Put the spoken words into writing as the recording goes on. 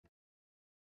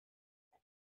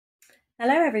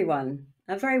Hello everyone,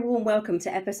 a very warm welcome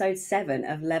to episode 7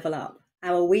 of Level Up,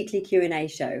 our weekly Q&A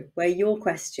show where your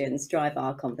questions drive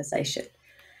our conversation.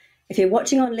 If you're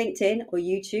watching on LinkedIn or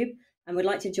YouTube and would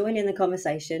like to join in the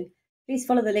conversation, please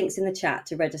follow the links in the chat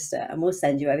to register and we'll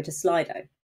send you over to Slido.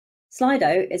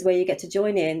 Slido is where you get to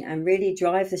join in and really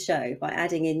drive the show by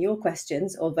adding in your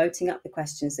questions or voting up the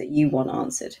questions that you want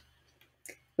answered.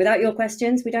 Without your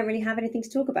questions, we don't really have anything to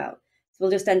talk about. We'll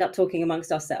just end up talking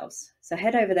amongst ourselves. So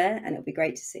head over there and it'll be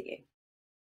great to see you.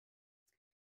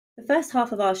 The first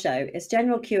half of our show is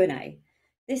general Q&A.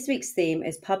 This week's theme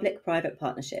is public-private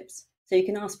partnerships, so you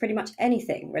can ask pretty much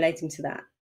anything relating to that.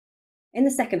 In the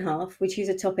second half, we choose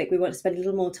a topic we want to spend a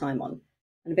little more time on,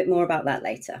 and a bit more about that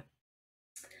later.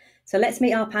 So let's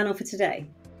meet our panel for today.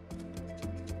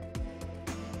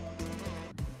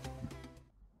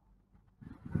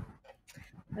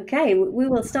 Okay, we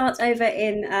will start over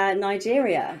in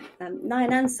Nigeria.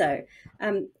 Nyananso,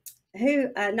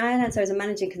 Nyananso is a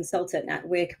managing consultant at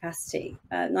Weir Capacity.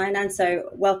 Nyananso,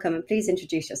 welcome and please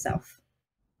introduce yourself.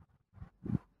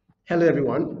 Hello,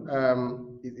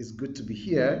 everyone. It is good to be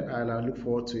here and I look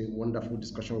forward to a wonderful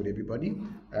discussion with everybody.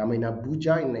 I'm in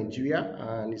Abuja in Nigeria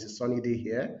and it's a sunny day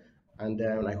here. And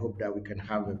I hope that we can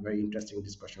have a very interesting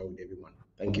discussion with everyone.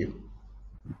 Thank you.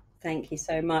 Thank you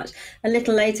so much. A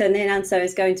little later, Nyananso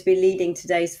is going to be leading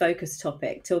today's focus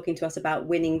topic, talking to us about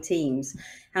winning teams,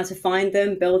 how to find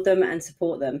them, build them and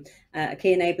support them, a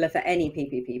key enabler for any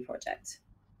PPP project.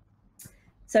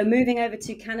 So moving over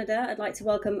to Canada, I'd like to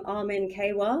welcome Armin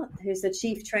Kewar, who's the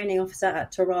Chief Training Officer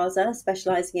at Taraza,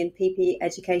 specializing in PP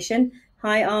education.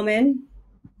 Hi, Armin.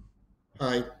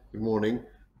 Hi, good morning.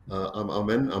 I'm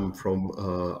Armin.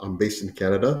 I'm based in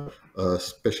Canada,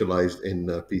 specialized in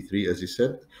P3, as you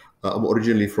said. I'm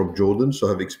originally from Jordan, so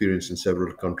I have experience in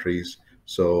several countries.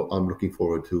 So I'm looking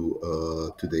forward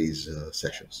to today's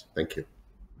sessions. Thank you.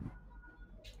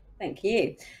 Thank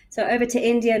you. So over to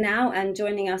India now, and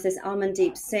joining us is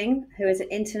Amandeep Singh, who is an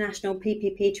international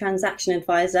PPP transaction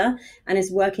advisor and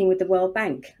is working with the World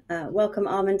Bank. Welcome,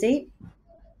 Amandeep.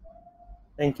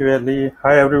 Thank you, Ellie.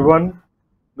 Hi, everyone.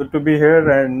 Good to be here,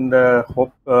 and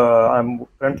hope I'm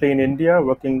currently in India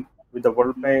working with the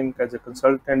World Bank as a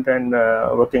consultant and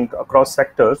working across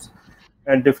sectors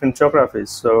and different geographies.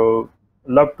 So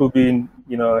love to be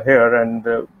here and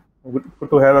good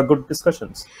to have a good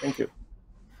discussions. Thank you.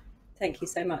 Thank you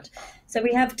so much. So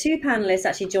we have two panelists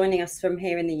actually joining us from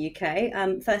here in the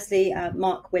UK. Firstly,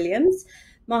 Mark Williams.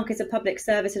 Mark is a public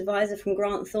service advisor from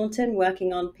Grant Thornton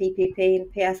working on PPP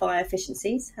and PFI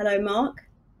efficiencies. Hello, Mark.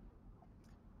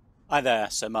 Hi there,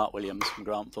 so Mark Williams from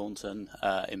Grant Thornton,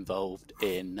 involved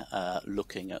in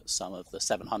looking at some of the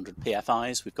 700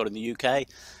 PFIs we've got in the UK,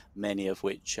 many of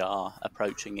which are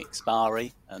approaching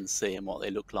expiry and seeing what they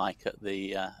look like at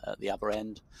the other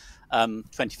end.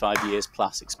 25 years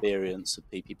plus experience of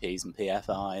PPPs and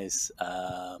PFIs,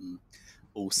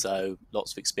 also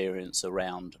lots of experience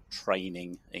around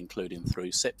training, including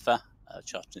through CIPFA,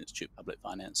 Chartered Institute of Public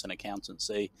Finance and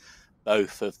Accountancy,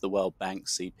 both of the World Bank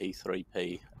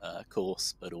CP3P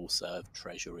course, but also of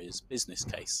Treasury's business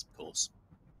case course.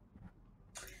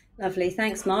 Lovely,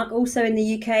 thanks Mark. Also in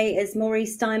the UK is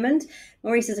Maurice Diamond.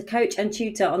 Maurice is a coach and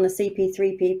tutor on the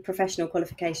CP3P professional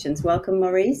qualifications. Welcome,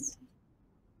 Maurice.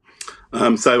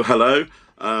 So hello,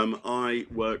 I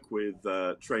work with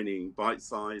Training Bite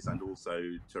Size and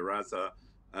also Taraza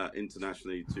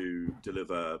internationally to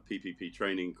deliver PPP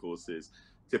training courses,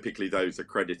 typically those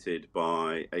accredited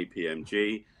by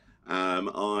APMG.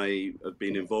 I have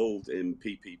been involved in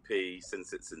PPP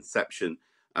since its inception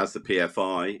as the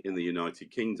PFI in the United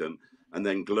Kingdom, and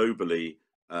then globally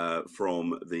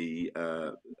from the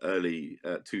early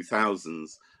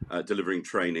 2000s, delivering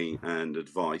training and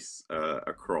advice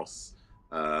across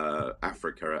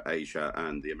Africa, Asia,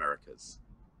 and the Americas.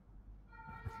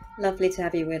 Lovely to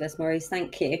have you with us, Maurice.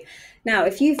 Thank you. Now,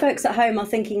 if you folks at home are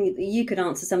thinking that you could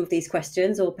answer some of these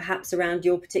questions or perhaps around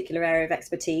your particular area of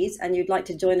expertise and you'd like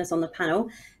to join us on the panel,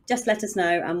 just let us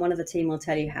know and one of the team will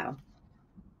tell you how.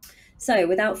 So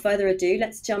without further ado,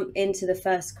 let's jump into the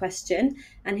first question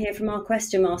and hear from our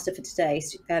question master for today,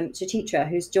 Suchitra,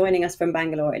 who's joining us from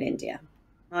Bangalore in India.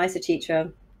 Hi,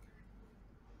 Suchitra.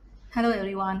 Hello,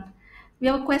 everyone. We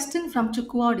have a question from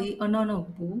Chukwudi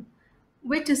Ononobu.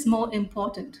 Which is more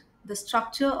important, the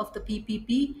structure of the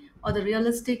PPP or the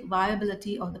realistic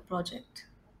viability of the project?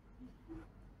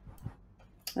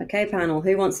 Okay, panel,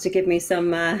 who wants to give me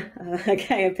some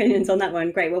opinions on that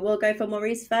one? Great. Well, we'll go for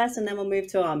Maurice first and then we'll move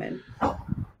to Armin.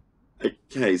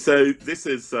 Okay, so this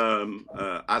is,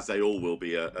 as they all will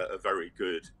be, a very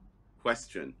good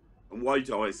question. And why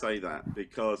do I say that?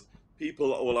 Because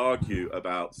people all argue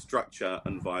about structure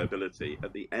and viability.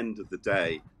 At the end of the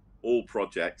day, all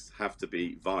projects have to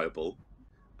be viable,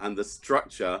 and the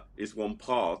structure is one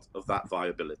part of that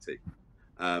viability.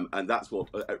 And that's what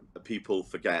people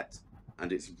forget.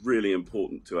 And it's really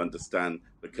important to understand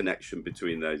the connection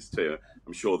between those two.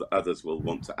 I'm sure that others will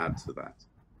want to add to that.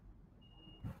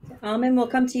 Armin, we'll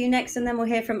come to you next, and then we'll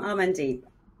hear from Armandeep.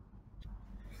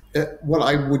 Well,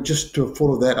 I would just to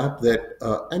follow that up that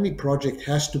any project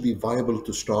has to be viable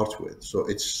to start with. So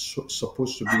it's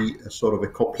supposed to be a sort of a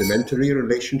complementary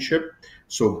relationship.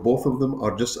 So both of them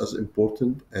are just as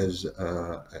important as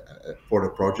for a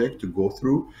project to go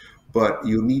through. But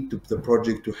you need the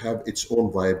project to have its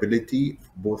own viability,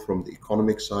 both from the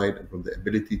economic side and from the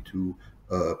ability to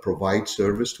provide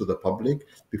service to the public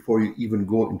before you even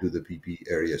go into the PP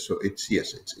area. So it's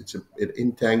an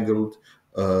entangled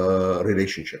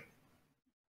relationship.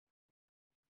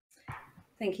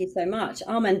 Thank you so much.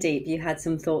 Armandeep, you had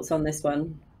some thoughts on this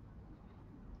one.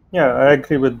 Yeah, I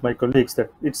agree with my colleagues that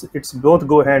it's both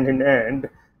go hand in hand.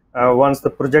 Once the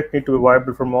project need to be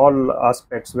viable from all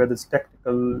aspects, whether it's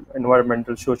technical,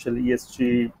 environmental, social,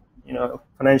 ESG,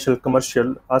 financial,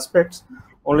 commercial aspects,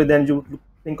 only then you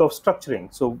think of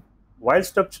structuring. So while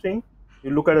structuring, you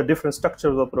look at a different structure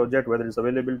of the project, whether it's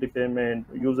availability payment,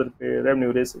 user pay,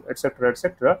 revenue risk, etc.,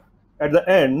 etc. At the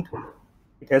end,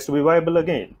 it has to be viable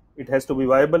again. It has to be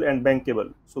viable and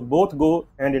bankable. So both go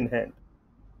hand in hand.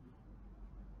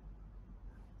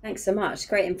 Thanks so much.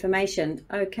 Great information.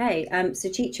 Okay,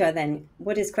 Suchitra, then,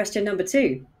 what is question number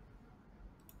 2?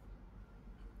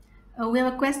 We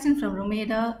have a question from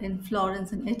Romeda in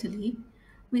Florence in Italy.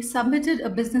 We submitted a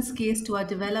business case to our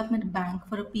development bank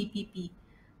for a PPP,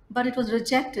 but it was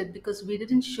rejected because we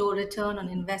didn't show return on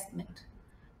investment.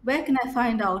 Where can I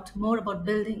find out more about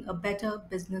building a better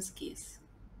business case?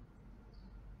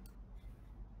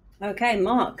 Okay,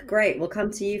 Mark, great. We'll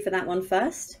come to you for that one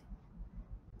first.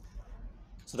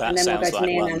 So that and then we'll go sounds to like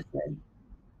Nia one. Nancy.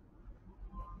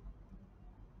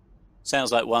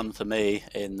 Sounds like one for me.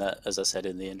 In that, as I said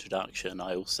in the introduction,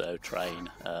 I also train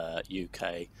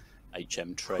UK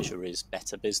HM Treasury's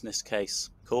Better Business Case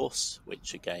course,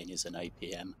 which again is an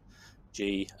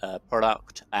APMG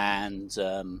product, and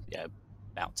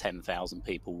about 10,000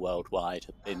 people worldwide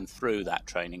have been through that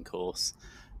training course.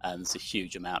 And there's a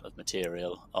huge amount of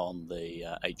material on the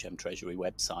HM Treasury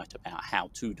website about how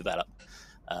to develop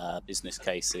business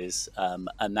cases,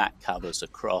 and that covers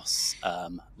across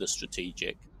the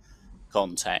strategic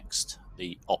context,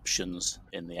 the options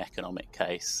in the economic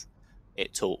case.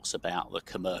 It talks about the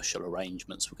commercial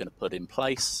arrangements we're going to put in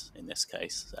place, in this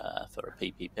case for a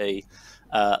PPP,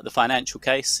 the financial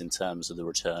case in terms of the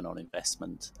return on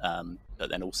investment, but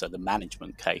then also the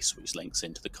management case, which links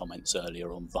into the comments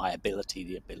earlier on viability,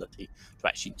 the ability to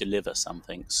actually deliver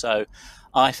something. So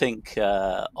I think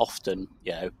often,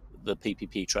 the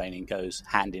PPP training goes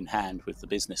hand in hand with the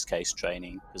business case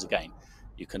training, because again,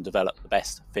 you can develop the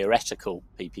best theoretical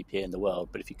PPP in the world,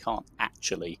 but if you can't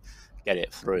actually get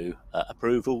it through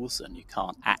approvals and you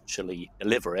can't actually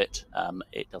deliver it,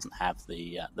 it doesn't have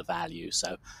the value.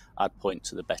 So I'd point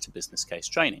to the Better Business Case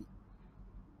training.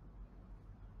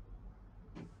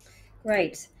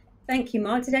 Great. Thank you,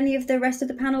 Mark. Did any of the rest of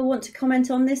the panel want to comment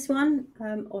on this one?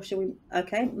 Or shall we?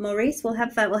 Okay, Maurice, we'll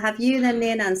have you, then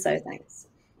Nia Nanso. Thanks.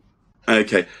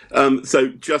 Okay, so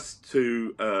just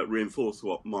to reinforce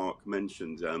what Mark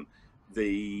mentioned,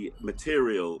 the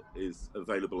material is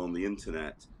available on the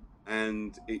internet,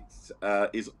 and it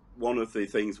is one of the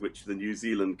things which the New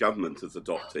Zealand government has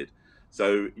adopted.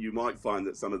 So you might find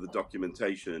that some of the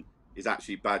documentation is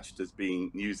actually badged as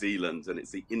being New Zealand, and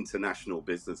it's the international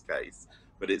business case,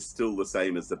 but it's still the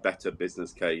same as the Better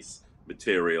Business Case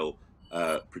material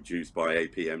produced by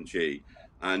APMG.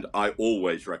 And I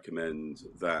always recommend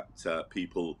that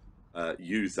people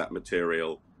use that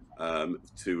material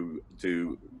to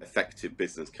do effective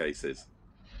business cases.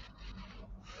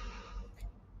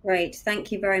 Great.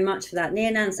 Thank you very much for that.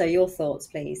 Nia Nanso, your thoughts,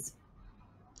 please.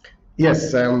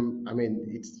 Yes, I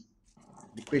mean,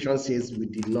 the question says we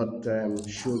did not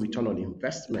show return on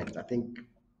investment. I think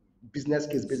business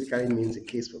case basically means a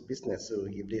case for business. So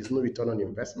if there's no return on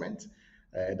investment,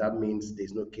 that means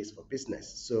there's no case for business.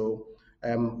 So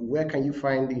where can you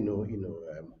find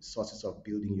sources of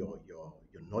building your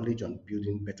knowledge on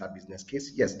building better business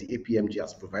case? Yes, the APMG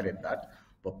has provided that,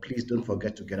 but please don't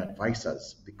forget to get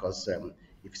advisors, because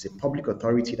if it's a public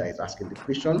authority that is asking the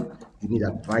question, you need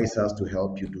advisors to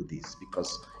help you do this,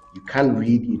 because you can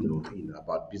read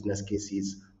about business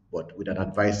cases, but with an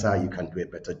advisor you can do a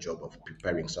better job of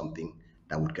preparing something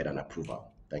that would get an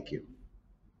approval. Thank you.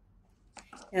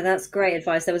 Yeah, that's great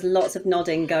advice. There was lots of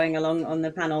nodding going along on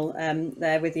the panel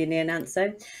there with you, Nia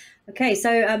Nanso. Okay,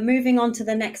 so moving on to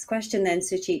the next question then,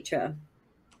 Suchitra.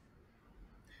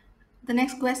 The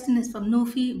next question is from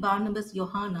Nofi Barnabas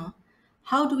Johanna.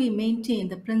 How do we maintain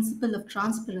the principle of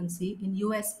transparency in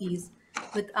USPs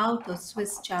without a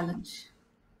Swiss challenge?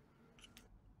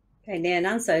 Okay, Nia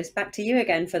Nanso, it's back to you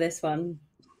again for this one.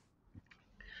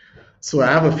 So I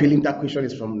have a feeling that question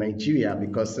is from Nigeria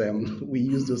because we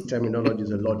use those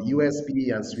terminologies a lot,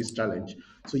 USP and Swiss challenge.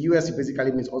 So USP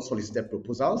basically means unsolicited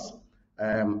proposals,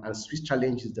 and Swiss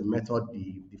challenge is the method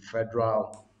the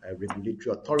federal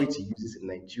regulatory authority uses in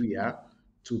Nigeria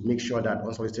to make sure that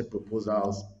unsolicited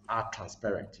proposals are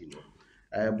transparent,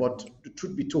 But the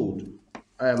truth be told,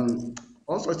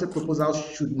 unsolicited proposals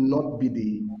should not be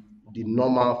the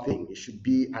normal thing. It should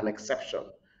be an exception.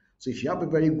 So if you have a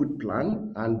very good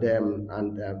plan and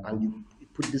you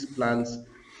put these plans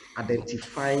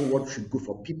identifying what should go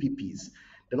for PPPs,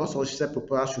 then also said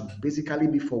proposal should basically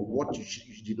be for what you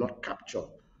did not capture.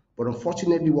 But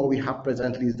unfortunately, what we have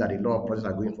presently is that a lot of projects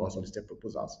are going for unsolicited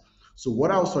proposals. So what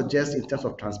I would suggest in terms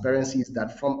of transparency is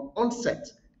that from onset,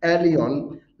 early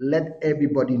on, let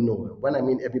everybody know. When I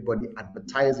mean everybody,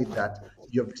 advertise it that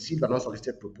you have received an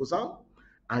unsolicited proposal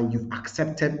and you've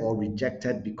accepted or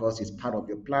rejected because it's part of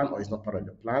your plan or it's not part of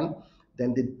your plan,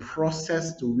 then the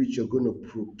process to which you're going to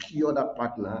procure that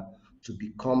partner to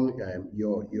become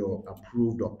your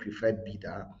approved or preferred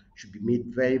bidder should be made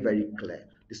very, very clear.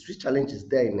 The Swiss challenge is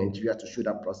there in Nigeria to show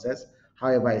that process.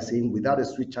 However, I'm saying without a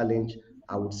Swiss challenge,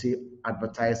 I would say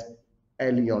advertise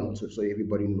early on so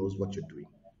everybody knows what you're doing.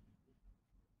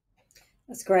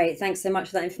 That's great. Thanks so much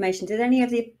for that information. Did any of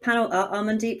the panel,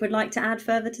 Amandeep, would like to add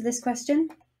further to this question?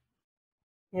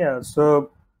 Yeah,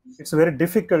 so it's very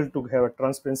difficult to have a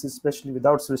transparency, especially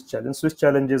without Swiss challenge. Swiss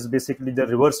challenge is basically the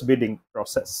reverse bidding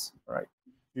process, right?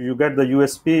 You get the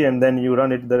USP and then you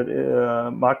run it the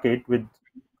market with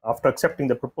after accepting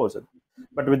the proposal.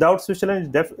 But without Swiss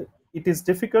challenge, it is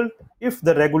difficult if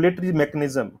the regulatory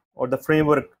mechanism or the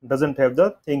framework doesn't have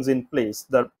the things in place,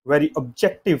 the very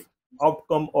objective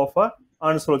outcome of a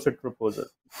unsolicited proposal.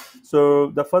 So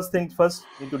the first thing first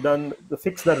need to done to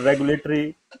fix the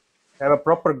regulatory, have a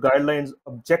proper guidelines,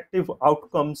 objective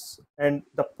outcomes, and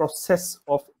the process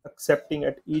of accepting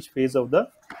at each phase of the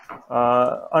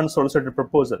unsolicited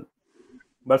proposal.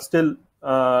 But still,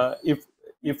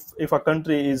 if a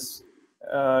country is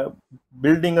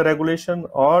building a regulation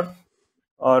or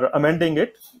amending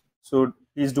it, so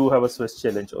please do have a Swiss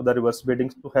challenge or the reverse bidding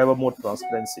to have a more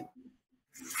transparency.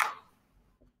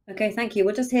 Okay, thank you.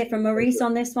 We'll just hear from Maurice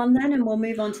on this one then, and we'll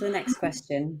move on to the next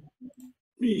question.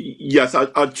 Yes,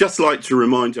 I'd just like to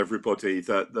remind everybody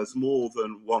that there's more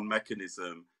than one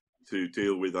mechanism to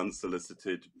deal with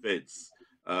unsolicited bids.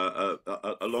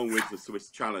 Along with the Swiss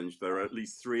challenge, there are at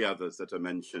least 3 others that are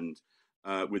mentioned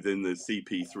within the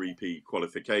CP3P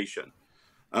qualification.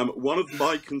 One of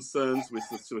my concerns with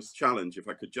the Swiss challenge, if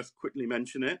I could just quickly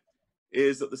mention it,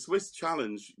 is that the Swiss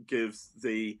challenge gives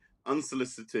the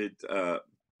unsolicited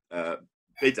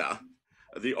bidder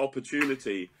the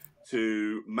opportunity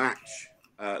to match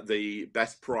the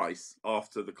best price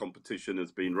after the competition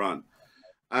has been run.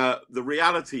 The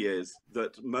reality is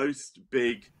that most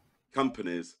big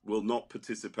companies will not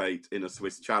participate in a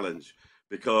Swiss challenge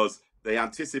because they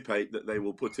anticipate that they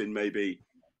will put in maybe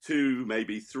 2,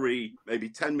 maybe 3, maybe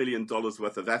 $10 million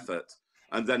worth of effort.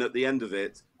 And then at the end of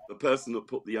it, the person that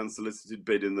put the unsolicited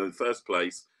bid in the first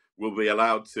place will be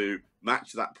allowed to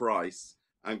match that price.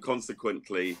 And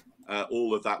consequently,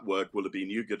 all of that work will have been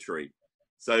nugatory.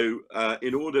 So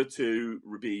in order to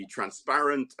be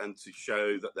transparent and to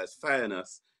show that there's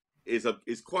fairness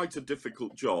is quite a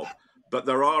difficult job. But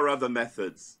there are other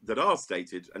methods that are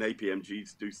stated, and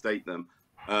APMGs do state them,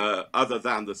 other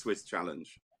than the Swiss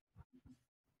challenge.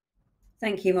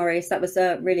 Thank you, Maurice. That was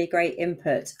a really great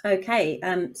input. Okay,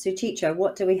 Suchitra,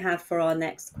 what do we have for our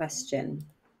next question?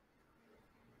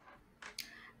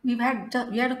 We had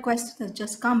a question that's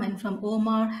just come in from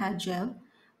Omar Hajel.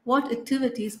 What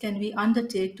activities can we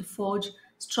undertake to forge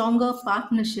stronger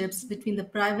partnerships between the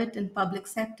private and public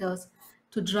sectors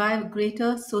to drive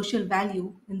greater social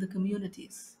value in the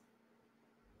communities?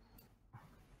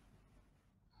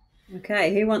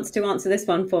 Okay, who wants to answer this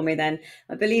one for me then?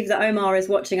 I believe that Omar is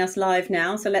watching us live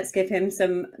now, so let's give him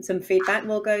some feedback.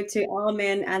 We'll go to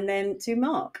Armin and then to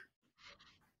Mark.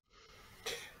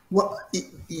 Well,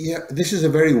 yeah, this is a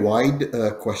very wide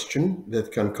question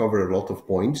that can cover a lot of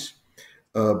points.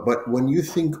 But when you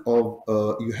think of,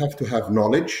 you have to have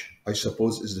knowledge, I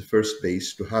suppose, is the first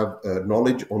base, to have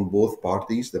knowledge on both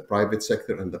parties, the private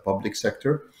sector and the public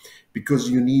sector, because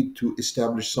you need to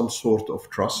establish some sort of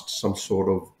trust, some sort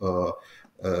of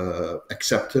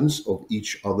acceptance of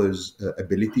each other's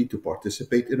ability to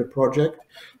participate in a project.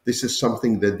 This is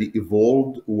something that the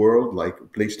evolved world, like a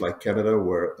place like Canada,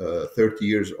 where 30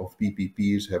 years of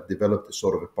PPPs have developed a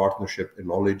sort of a partnership, a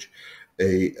knowledge,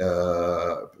 a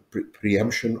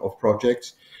preemption of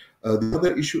projects. The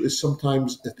other issue is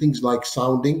sometimes things like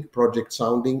sounding, project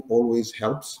sounding always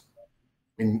helps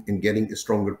in getting a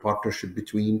stronger partnership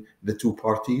between the two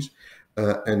parties,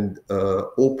 and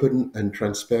open and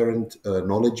transparent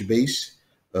knowledge base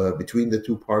between the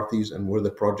two parties and where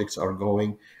the projects are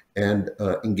going, and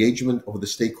engagement of the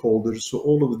stakeholders. So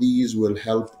all of these will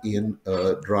help in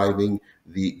driving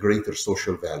the greater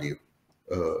social value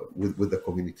with the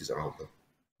communities around them.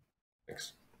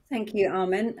 Thanks. Thank you,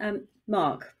 Armen.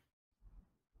 Mark.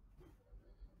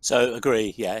 So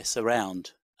agree, yeah, it's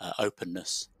around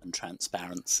openness and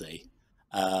transparency.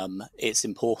 It's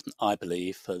important, I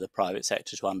believe, for the private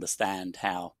sector to understand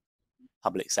how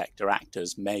public sector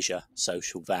actors measure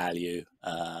social value,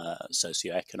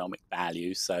 socioeconomic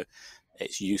value. So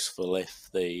it's useful if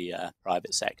the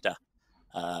private sector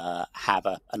have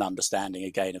an understanding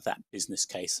again of that business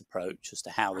case approach as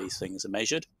to how these things are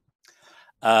measured.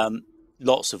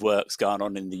 Lots of work's gone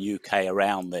on in the UK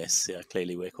around this.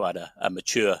 Clearly, we're quite a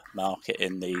mature market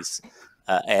in these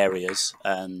areas,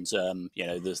 and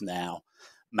there's now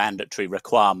mandatory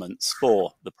requirements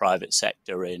for the private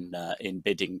sector in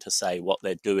bidding to say what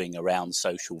they're doing around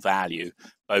social value,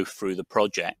 both through the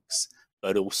projects,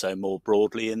 but also more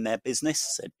broadly in their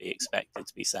business. They'd be expected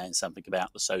to be saying something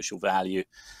about the social value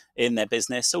in their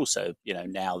business. Also,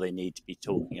 now they need to be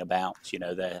talking about,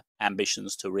 their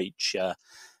ambitions to reach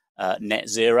net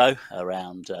zero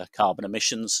around carbon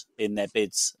emissions in their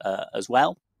bids as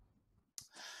well.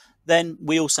 Then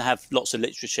we also have lots of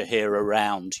literature here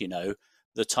around,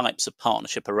 the types of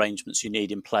partnership arrangements you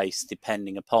need in place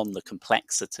depending upon the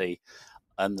complexity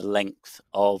and the length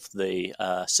of the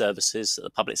services that the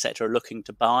public sector are looking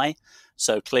to buy.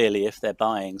 So clearly, if they're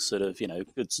buying sort of,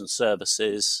 goods and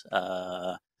services,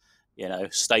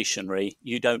 stationery,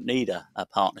 you don't need a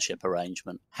partnership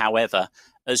arrangement. However,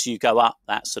 as you go up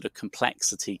that sort of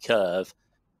complexity curve,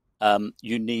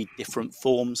 you need different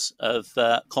forms of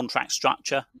contract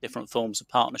structure, different forms of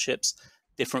partnerships,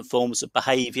 different forms of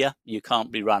behaviour. You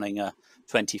can't be running a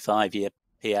 25-year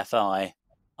PFI,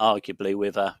 arguably,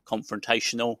 with a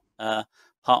confrontational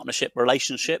partnership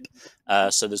relationship.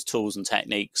 So there's tools and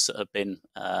techniques that have been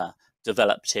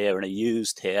developed here and are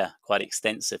used here quite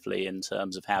extensively in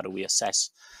terms of how do we assess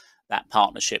that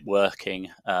partnership working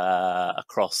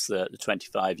across the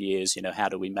 25 years, how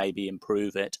do we maybe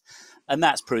improve it? And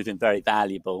that's proving very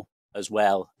valuable as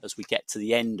well as we get to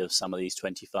the end of some of these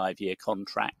 25-year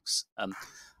contracts.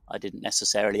 I didn't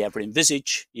necessarily ever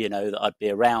envisage, that I'd be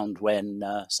around when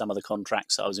some of the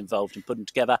contracts I was involved in putting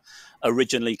together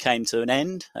originally came to an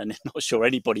end, and I'm not sure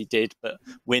anybody did, but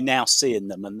we're now seeing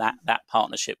them, and that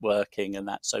partnership working and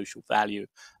that social value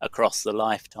across the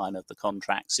lifetime of the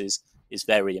contracts is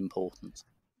very important.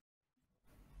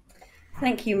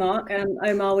 Thank you, Mark.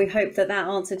 Omar, we hope that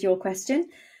answered your question.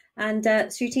 And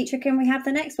Sri Teacher, can we have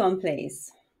the next one,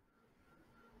 please?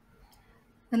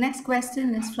 The next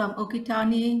question is from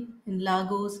Okitani in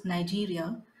Lagos,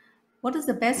 Nigeria. What is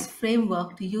the best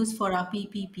framework to use for our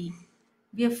PPP?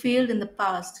 We have failed in the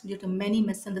past due to many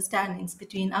misunderstandings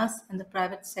between us and the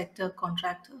private sector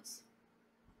contractors.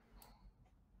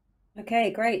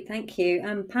 Okay, great. Thank you.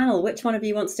 Panel, which one of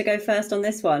you wants to go first on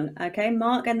this one? Okay,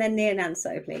 Mark and then Nia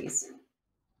Nanso, please.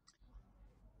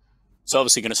 So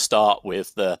obviously going to start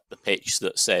with the pitch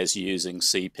that says using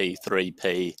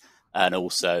CP3P and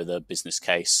also the business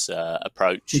case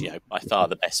approach, by far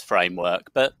the best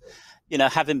framework. But,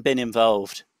 having been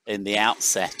involved in the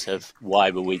outset of why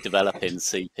were we developing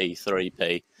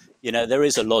CP3P, there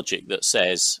is a logic that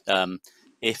says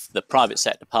if the private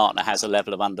sector partner has a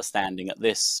level of understanding at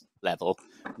this level,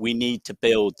 we need to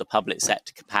build the public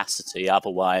sector capacity.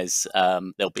 Otherwise,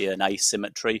 there'll be an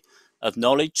asymmetry of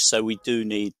knowledge. So we do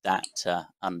need that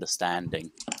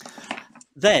understanding.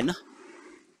 Then,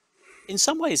 in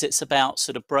some ways, it's about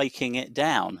sort of breaking it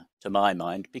down, to my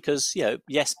mind, because,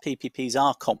 yes, PPPs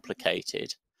are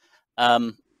complicated,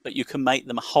 but you can make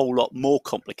them a whole lot more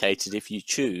complicated if you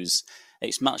choose.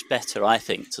 It's much better, I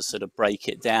think, to sort of break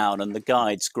it down. And the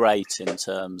guide's great in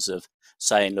terms of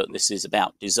saying, look, this is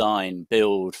about design,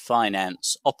 build,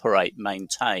 finance, operate,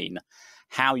 maintain.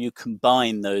 how you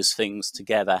combine those things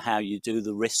together, how you do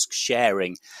the risk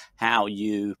sharing, how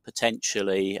you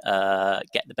potentially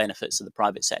get the benefits of the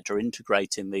private sector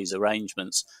integrating these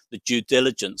arrangements, the due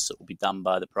diligence that will be done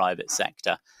by the private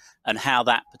sector, and how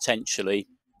that potentially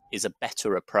is a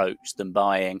better approach than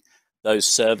buying those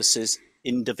services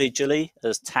individually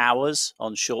as towers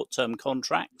on short-term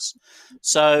contracts.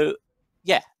 So,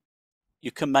 yeah,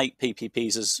 you can make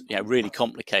PPPs as really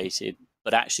complicated,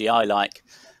 but actually I like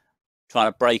trying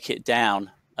to break it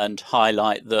down and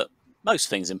highlight that most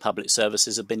things in public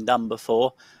services have been done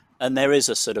before, and there is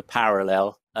a sort of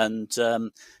parallel. And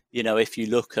if you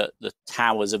look at the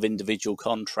towers of individual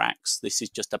contracts, this is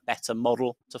just a better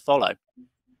model to follow.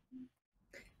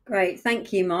 Great,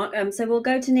 thank you, Mark. So we'll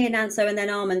go to Nia Nanso and then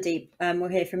Armandeep. We'll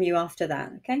hear from you after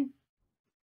that, okay?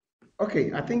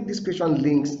 Okay, I think this question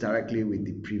links directly with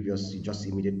the previous, just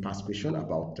immediate past question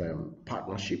about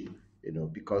partnership,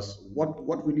 because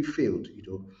what really failed,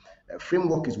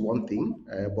 framework is one thing,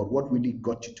 but what really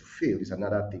got you to fail is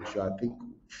another thing. So I think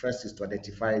first is to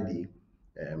identify the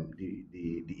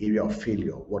area of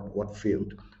failure. What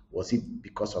failed? Was it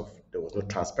because of there was no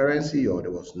transparency or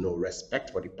there was no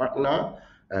respect for the partner?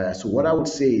 So what I would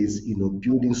say is,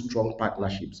 building strong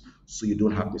partnerships so you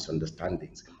don't have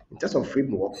misunderstandings. In terms of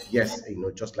framework, yes,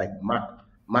 just like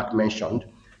Mark mentioned,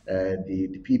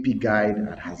 the PP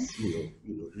guide has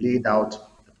laid out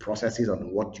the processes on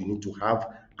what you need to have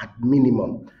at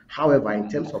minimum. However, in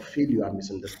terms of failure and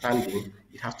misunderstanding,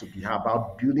 it has to be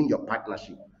about building your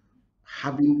partnership,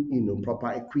 having proper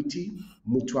equity,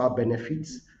 mutual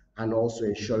benefits, and also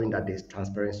ensuring that there's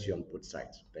transparency on both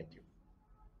sides. Thank you.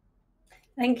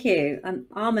 Thank you.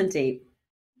 Armandeep.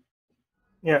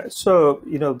 Yeah, so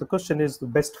the question is the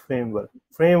best framework.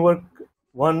 Framework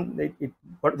one,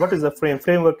 what is the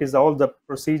framework is all the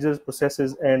procedures,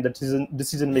 processes, and the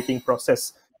decision-making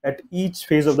process at each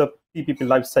phase of the PPP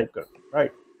life cycle,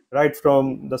 right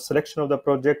from the selection of the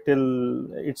project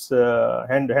till its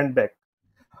handback.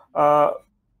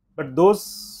 But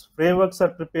those frameworks are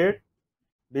prepared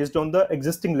based on the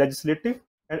existing legislative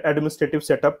and administrative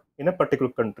setup in a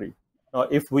particular country. Now,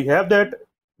 if we have that,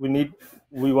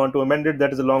 we want to amend it,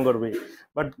 that is a longer way.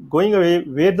 But going away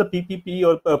where the PPP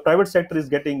or private sector is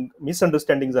getting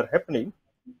misunderstandings are happening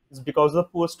is because of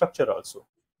poor structure also.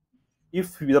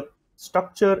 If the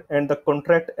structure and the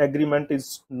contract agreement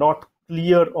is not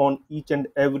clear on each and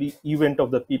every event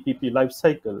of the PPP life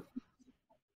cycle,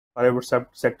 private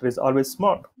sector is always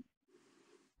smart.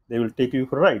 They will take you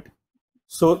for a ride.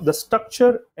 So the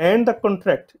structure and the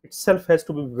contract itself has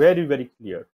to be very, very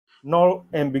clear. No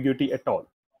ambiguity at all.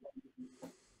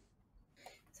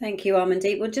 Thank you,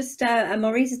 Armandeep. We'll just,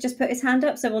 Maurice has just put his hand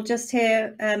up, so we'll just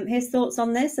hear his thoughts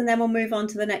on this, and then we'll move on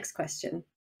to the next question.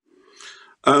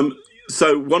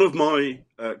 So one of my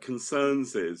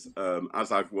concerns is,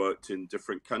 as I've worked in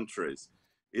different countries,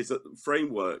 is that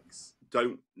frameworks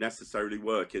don't necessarily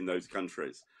work in those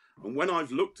countries. And when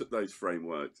I've looked at those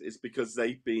frameworks, it's because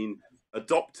they've been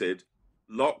adopted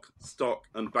lock, stock,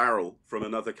 and barrel from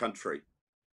another country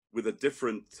with a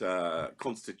different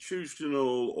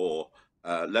constitutional or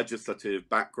legislative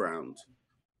background.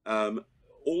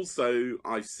 Also,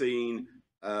 I've seen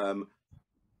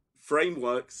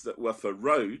frameworks that were for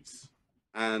roads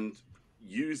and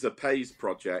user pays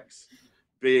projects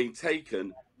being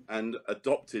taken and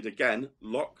adopted again,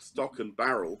 lock, stock, and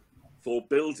barrel for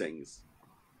buildings.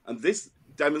 And this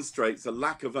demonstrates a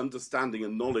lack of understanding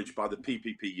and knowledge by the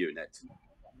PPP unit.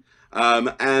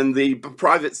 And the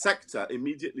private sector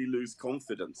immediately lose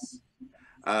confidence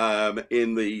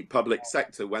in the public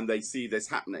sector when they see this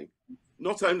happening.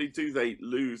 Not only do they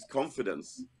lose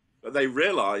confidence, but they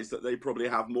realize that they probably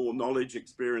have more knowledge,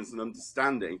 experience, and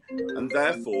understanding, and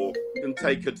therefore can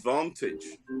take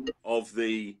advantage of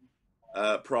the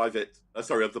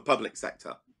of the public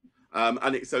sector.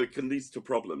 So it can lead to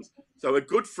problems. So a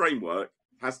good framework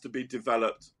has to be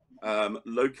developed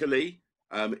locally.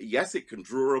 Yes, it can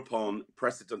draw upon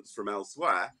precedents from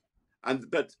elsewhere,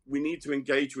 but we need to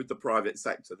engage with the private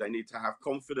sector. They need to have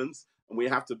confidence, and we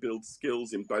have to build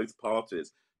skills in both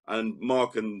parties. And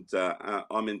Mark and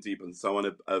Armandeep and so on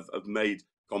have made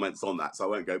comments on that, so I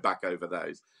won't go back over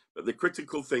those. But the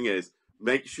critical thing is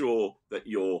make sure that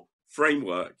your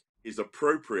framework is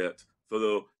appropriate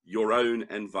for your own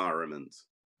environment.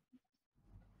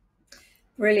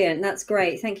 Brilliant, that's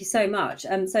great. Thank you so much.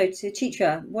 So to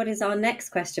Chitra, what is our next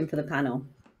question for the panel?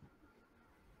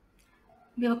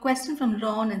 We have a question from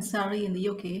Ron and Sari in the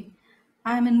UK.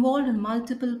 I am involved in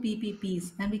multiple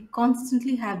PPPs and we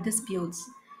constantly have disputes.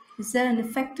 Is there an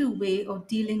effective way of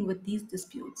dealing with these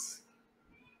disputes?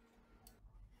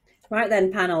 Right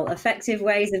then, panel, effective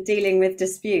ways of dealing with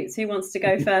disputes. Who wants to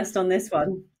go first on this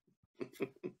one?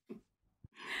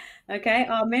 Okay,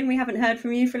 Armin, we haven't heard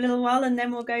from you for a little while, and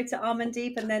then we'll go to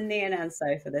Armandeep and then Nia and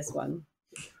Anso for this one.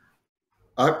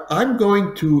 I'm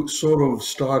going to sort of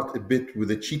start a bit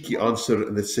with a cheeky answer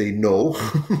and let's say no,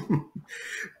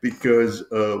 because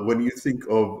when you think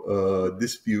of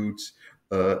disputes,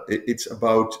 it's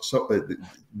about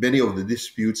many of the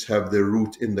disputes have their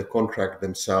root in the contract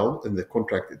themselves, in the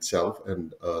contract itself,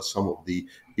 and some of the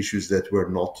issues that were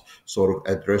not sort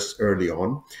of addressed early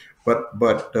on.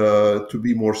 But to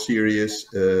be more serious,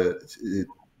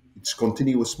 it's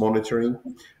continuous monitoring,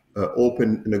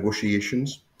 open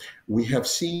negotiations. We have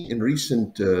seen in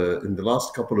in the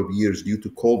last couple of years, due to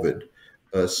COVID,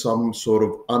 some sort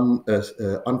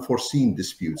of unforeseen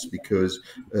disputes because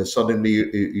suddenly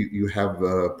you have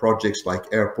projects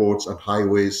like airports and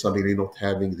highways suddenly not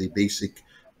having the basic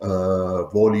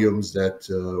volumes that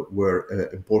were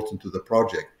important to the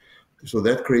project. So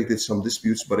that created some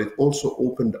disputes, but it also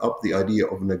opened up the idea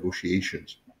of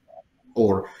negotiations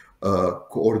or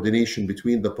coordination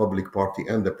between the public party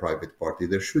and the private party.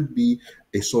 There should be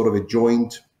a sort of a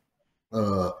joint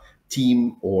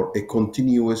team or a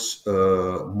continuous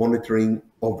monitoring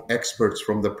of experts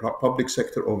from the public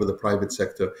sector over the private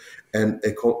sector, and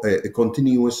a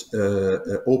continuous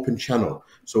open channel.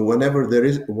 So when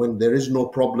there is no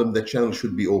problem, the channel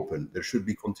should be open. There should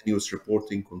be continuous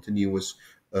reporting, continuous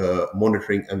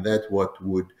monitoring, and that's what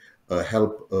would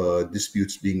help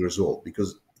disputes being resolved.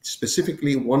 Because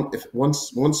specifically, one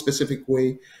specific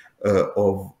way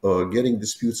of getting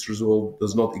disputes resolved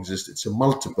does not exist. It's a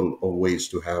multiple of ways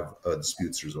to have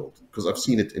disputes resolved. Because I've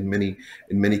seen it in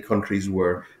many countries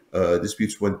where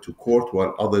disputes went to court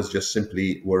while others just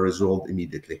simply were resolved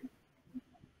immediately.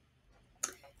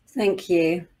 Thank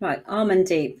you. Right,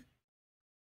 Armandeep.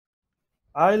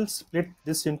 I'll split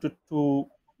this into two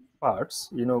parts.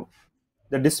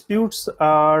 The disputes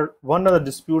are, one of the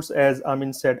disputes, as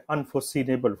Amin said,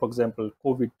 unforeseeable. For example,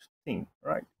 COVID thing,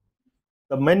 right?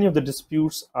 Many of the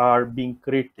disputes are being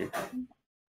created.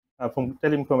 From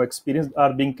telling from experience,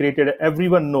 are being created.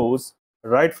 Everyone knows,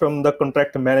 right from the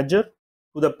contract manager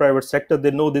to the private sector,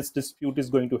 they know this dispute is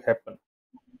going to happen.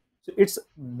 So it's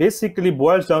basically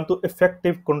boils down to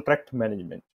effective contract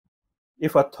management.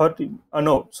 If authority,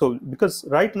 so because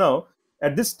right now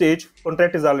at this stage,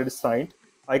 contract is already signed.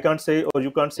 I can't say, or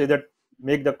you can't say that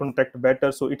make the contract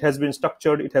better. So it has been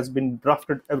structured, it has been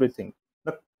drafted, everything.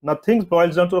 Nothing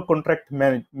boils down to a contract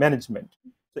management.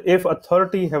 So if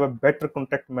authority have a better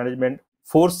contract management,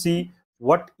 foresee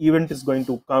what event is going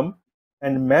to come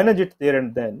and manage it there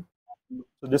and then,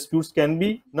 so disputes can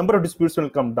be, number of disputes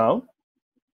will come down.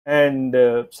 And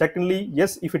secondly,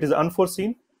 yes, if it is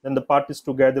unforeseen, then the parties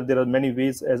together, there are many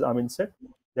ways, as Amin said,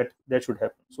 that should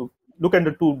happen. So look at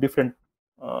the two different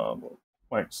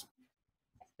points.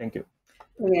 Thank you.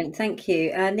 Brilliant, thank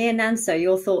you. Nia Nanso,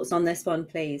 your thoughts on this one,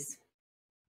 please.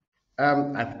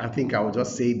 I think I would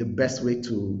just say the best way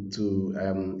to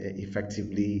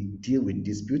effectively deal with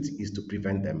disputes is to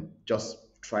prevent them. Just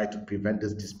try to prevent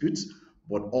those disputes,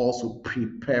 but also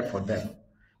prepare for them.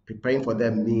 Preparing for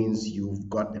them means you've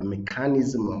got a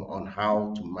mechanism on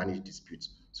how to manage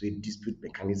disputes. So a dispute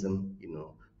mechanism,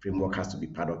 framework has to be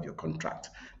part of your contract.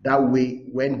 That way,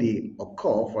 when they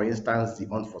occur, for instance,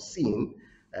 the unforeseen,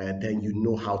 then you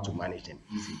know how to manage them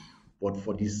easily. But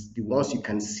for the ones you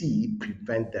can see,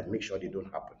 prevent them, make sure they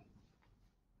don't happen.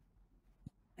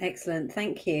 Excellent,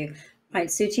 thank you. Right,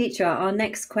 Suchitra, our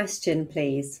next question,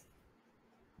 please.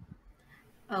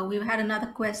 We've had another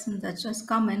question that's just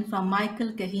come in from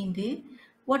Michael Kahinde.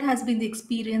 What has been the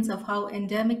experience of how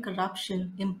endemic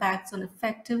corruption impacts on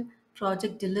effective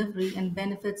project delivery and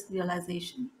benefits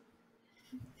realization?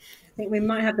 I think we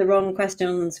might have the wrong question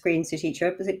on the screen,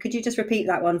 Suchitra. Could you just repeat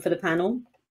that one for the panel?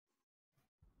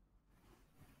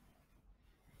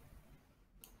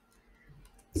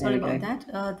 Sorry about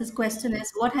that. This question is,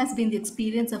 what has been the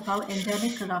experience of how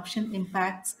endemic corruption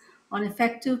impacts on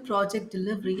effective project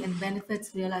delivery and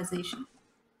benefits realization?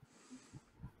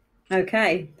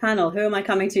 Okay, panel, who am I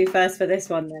coming to first for this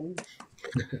one then?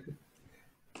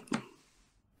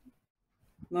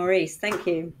 Maurice, thank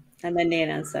you. And then Nia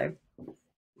Nanso.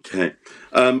 Okay,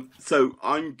 so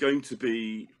I'm going to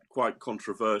be quite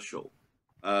controversial.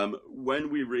 When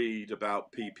we read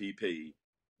about PPP,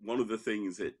 one of the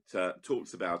things it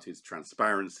talks about is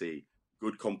transparency,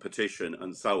 good competition,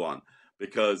 and so on,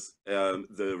 because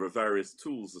there are various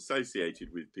tools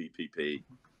associated with PPP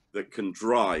that can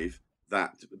drive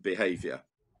that behavior.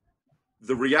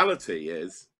 The reality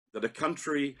is that a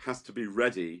country has to be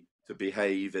ready to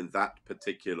behave in that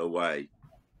particular way,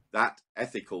 that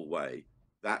ethical way,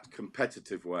 that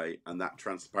competitive way and that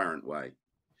transparent way.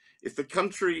 If the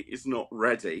country is not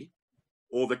ready,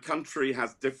 or the country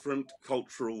has different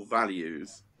cultural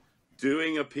values,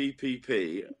 doing a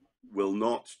PPP will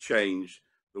not change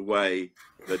the way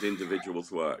that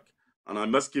individuals work. And I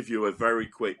must give you a very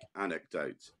quick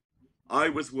anecdote. I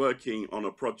was working on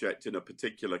a project in a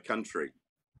particular country,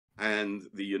 and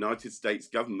the United States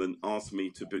government asked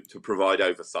me to provide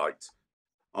oversight.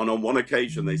 And on one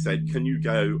occasion, they said, can you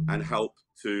go and help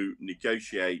to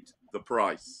negotiate the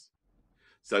price?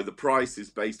 So the price is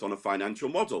based on a financial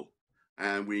model,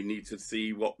 and we need to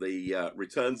see what the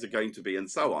returns are going to be and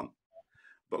so on.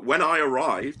 But when I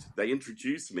arrived, they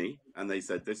introduced me and they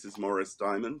said, this is Maurice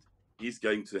Diamond. He's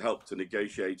going to help to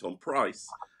negotiate on price.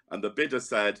 And the bidder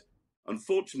said,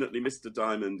 unfortunately, Mr.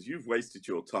 Diamond, you've wasted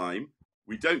your time.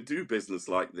 We don't do business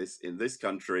like this in this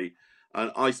country.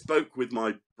 And I spoke with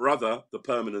my brother, the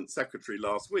permanent secretary,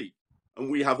 last week,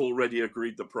 and we have already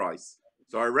agreed the price.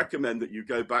 So I recommend that you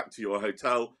go back to your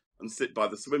hotel and sit by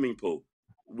the swimming pool,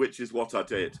 which is what I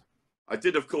did. I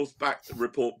did, of course,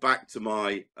 report back to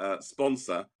my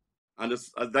sponsor, and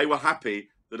they were happy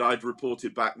that I'd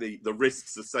reported back the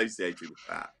risks associated with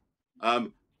that.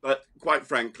 But quite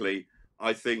frankly,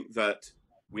 I think that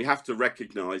we have to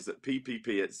recognize that PPP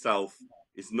itself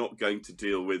is not going to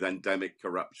deal with endemic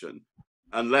corruption,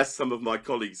 unless some of my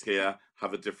colleagues here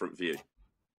have a different view.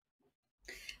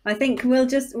 I think we'll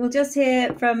just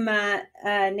hear from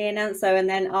Nanso and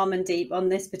then Armandeep on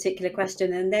this particular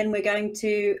question, and then we're going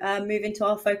to move into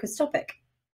our focus topic.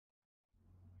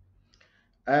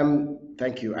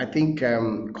 Thank you. I think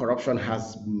corruption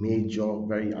has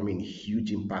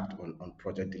huge impact on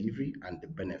project delivery and the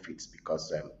benefits,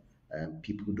 because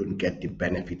people don't get the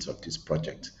benefits of this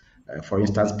project. For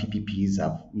instance, PPPs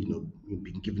have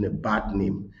been given a bad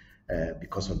name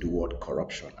because of the word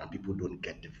corruption, and people don't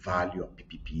get the value of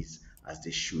PPPs as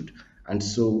they should. And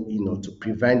so, to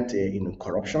prevent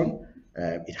corruption,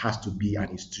 it has to be an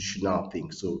institutional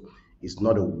thing. So it's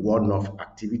not a one-off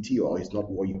activity, or it's not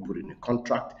what you put in a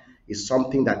contract. It's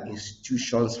something that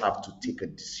institutions have to take a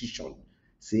decision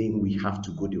saying we have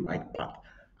to go the right path.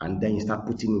 And then you start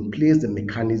putting in place the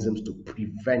mechanisms to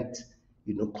prevent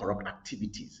corrupt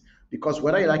activities. Because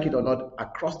whether you like it or not,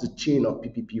 across the chain of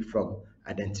PPP, from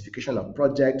identification of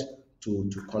project to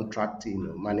contract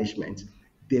management,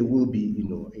 there will be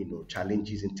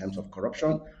challenges in terms of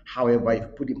corruption. However, if you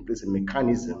put in place a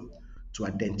mechanism to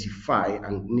identify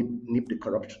and nip the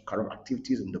corrupt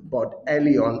activities in the bud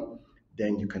early on,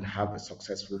 then you can have a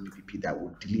successful PPP that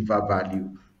will deliver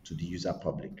value to the user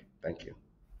public. Thank you.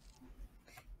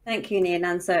 Thank you,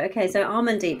 Nanso. Okay, so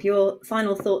Armandeep, your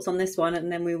final thoughts on this one,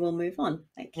 and then we will move on.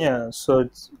 Thank you. Yeah, so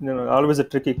it's always a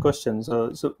tricky question.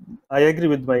 So I agree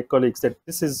with my colleagues that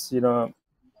this is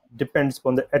depends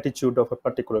upon the attitude of a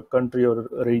particular country or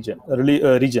region.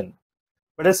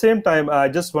 But at the same time, I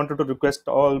just wanted to request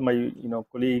all my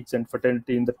colleagues and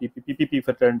fraternity in the PPP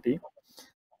fraternity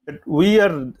that we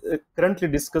are currently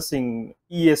discussing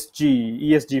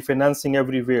ESG financing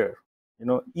everywhere.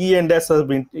 E and S has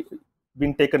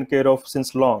been taken care of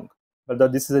since long,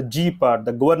 but this is a G part.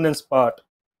 The governance part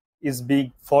is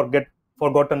being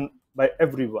forgotten by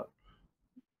everyone.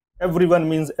 Everyone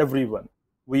means everyone.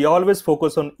 We always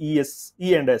focus on E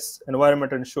and S,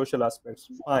 environmental and social aspects,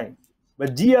 fine.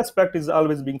 But G aspect is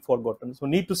always being forgotten. So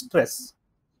need to stress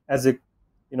as a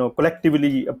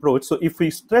collectively approach. So if we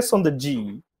stress on the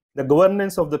G, the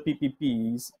governance of the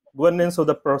PPPs, governance of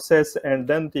the process, and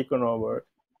then taken over,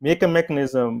 make a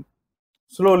mechanism,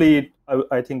 slowly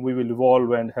I think we will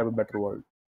evolve and have a better world.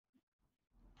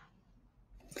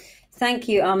 Thank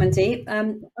you, Armandeep.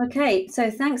 Okay,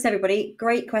 so thanks everybody.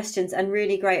 Great questions and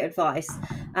really great advice.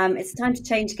 It's time to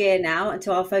change gear now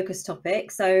to our focus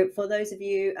topic. So for those of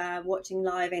you watching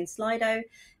live in Slido,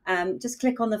 just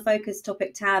click on the focus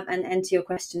topic tab and enter your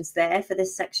questions there for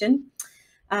this section.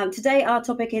 Today, our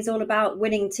topic is all about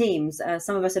winning teams.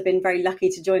 Some of us have been very lucky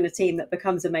to join a team that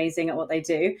becomes amazing at what they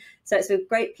do. So it's with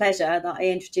great pleasure that I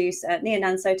introduce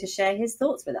Nanso to share his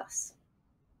thoughts with us.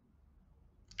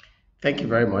 Thank you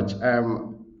very much.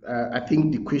 I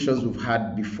think the questions we've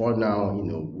had before now,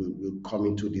 will come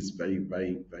into this very,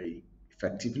 very, very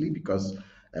effectively, because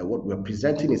what we're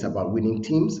presenting is about winning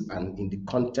teams, and in the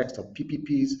context of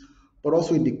PPPs, but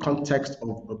also in the context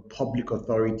of a public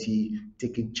authority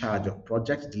taking charge of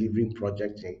projects, delivering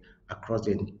projects across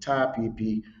the entire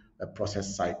PPP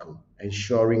process cycle,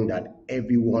 ensuring that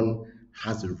everyone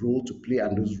has a role to play,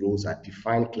 and those roles are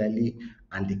defined clearly,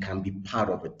 and they can be part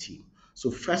of a team. So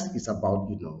first, it's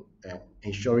about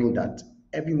ensuring that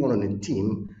everyone on a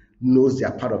team knows they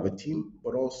are part of a team,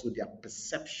 but also their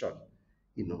perception,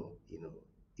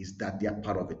 is that they are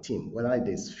part of a team. Whether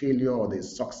there's failure or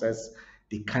there's success,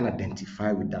 they can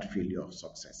identify with that failure or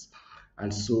success.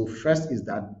 And so first is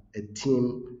that a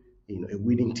team, a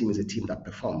winning team is a team that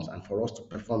performs. And for us to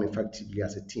perform effectively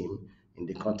as a team in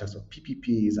the context of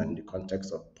PPPs and in the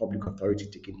context of public authority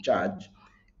taking charge,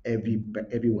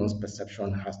 everyone's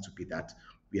perception has to be that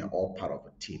we are all part of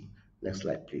a team. Next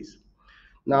slide, please.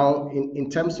 Now, in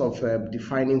terms of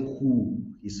defining who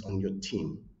is on your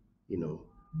team,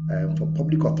 for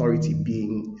public authority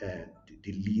being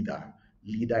the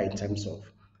leader in terms of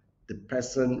the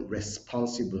person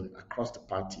responsible across the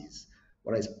parties,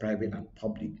 whether it's private and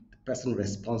public, the person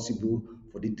responsible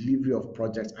for the delivery of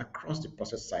projects across the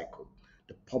process cycle.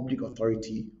 The public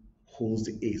authority holds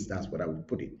the ace, that's what I would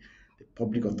put it. The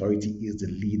public authority is the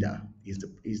leader,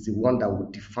 is the one that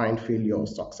would define failure or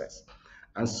success.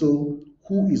 And so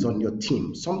who is on your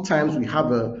team? Sometimes we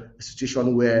have a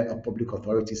situation where a public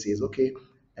authority says, okay,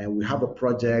 we have a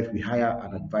project, we hire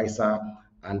an advisor,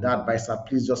 and that advisor,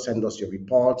 please just send us your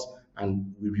report,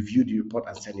 and we review the report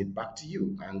and send it back to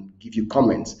you and give you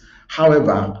comments.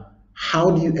 However,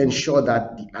 how do you ensure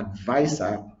that the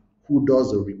advisor who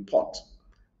does the report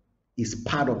is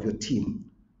part of your team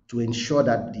to ensure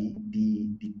that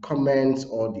the comments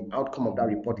or the outcome of that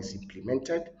report is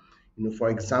implemented? For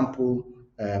example,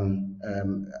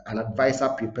 an advisor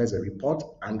prepares a report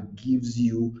and gives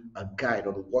you a guide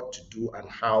on what to do and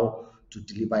how to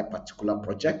deliver a particular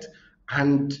project,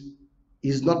 and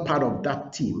is not part of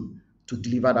that team to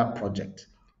deliver that project.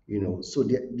 So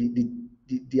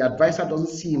the advisor doesn't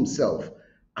see himself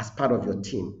as part of your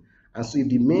team. And so if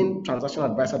the main transaction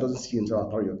advisor doesn't see himself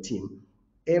as part of your team,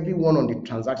 everyone on the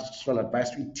transaction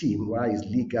advisory team, whether it's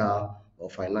legal or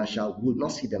financial, will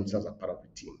not see themselves as part of the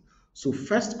team. So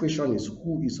first question is,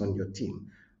 who is on your team?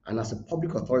 And as a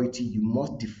public authority, you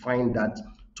must define that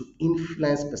to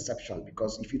influence perception,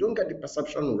 because if you don't get the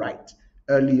perception right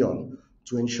early on,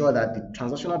 to ensure that the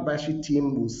transaction advisory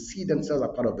team will see themselves as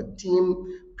part of a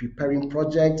team, preparing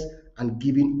projects and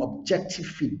giving objective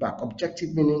feedback.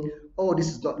 Objective meaning, oh, this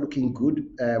is not looking good,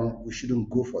 we shouldn't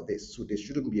go for this. So there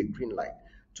shouldn't be a green light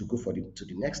to go to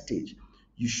the next stage.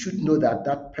 You should know that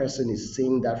that person is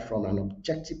saying that from an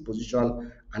objective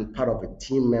position and part of a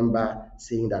team member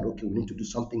saying that, okay, we need to do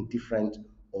something different,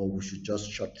 or we should just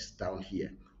shut this down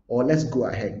here. Or let's go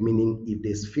ahead, meaning if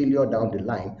there's failure down the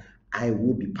line, I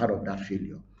will be part of that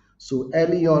failure. So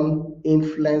early on,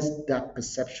 influence that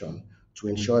perception to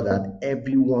ensure that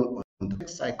everyone on the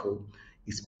cycle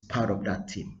is part of that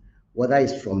team, whether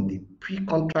it's from the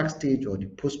pre-contract stage or the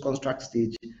post-contract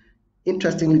stage.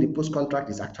 Interestingly, the post-contract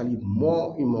is actually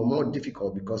more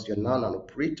difficult because you're now an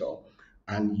operator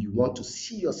and you want to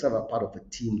see yourself as part of a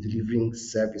team delivering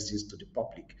services to the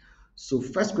public. So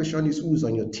first question is, who is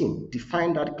on your team?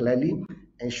 Define that clearly.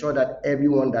 Ensure that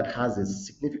everyone that has a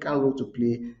significant role to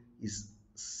play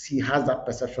has that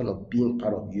perception of being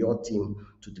part of your team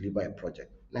to deliver a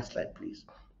project. Next slide, please.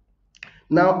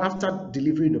 Now, after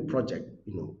delivering the project,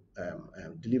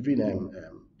 delivering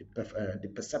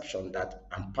the perception that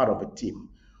I'm part of a team,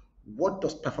 what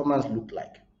does performance look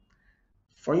like?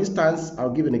 For instance, I'll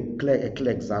give a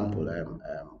clear example.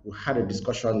 We had a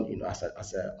discussion,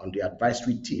 on the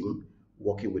advisory team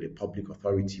working with a public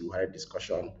authority. We had a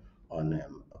discussion on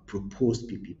a proposed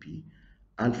PPP,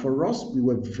 and for us, we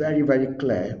were very, very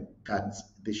clear that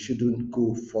they shouldn't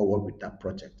go forward with that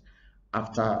project.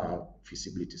 After our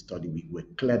feasibility study, we were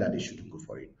clear that they shouldn't go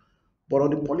for it. But on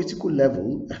the political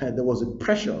level, there was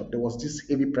this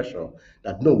heavy pressure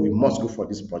that no, we must go for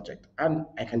this project. And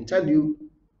I can tell you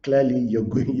clearly,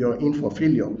 you're in for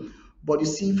failure. But you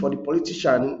see, for the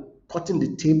politician, cutting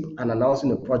the tape and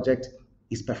announcing a project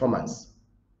is performance.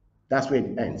 That's where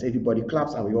it ends. Everybody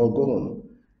claps and we all go home.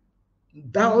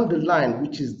 Down the line,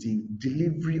 which is the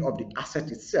delivery of the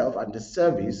asset itself and the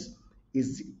service,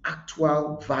 is the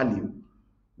actual value.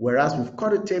 Whereas we've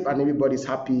cut a tape and everybody's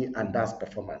happy, and that's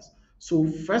performance. So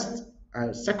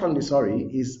secondly,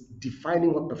 is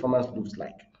defining what performance looks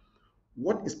like.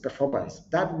 What is performance?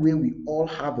 That way we all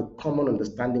have a common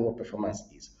understanding what performance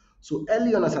is. So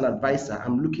early on as an advisor,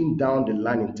 I'm looking down the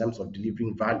line in terms of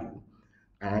delivering value.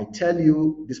 And I tell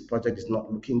you, this project is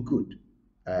not looking good.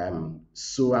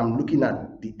 So I'm looking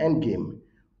at the end game.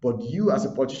 But you as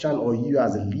a politician or you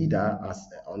as a leader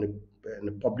on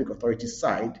the public authority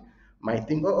side might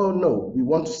think, oh no, we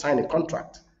want to sign a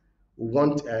contract. We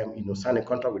want sign a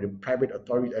contract with a private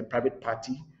authority, a private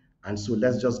party. And so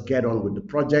let's just get on with the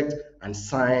project and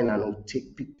sign, and we'll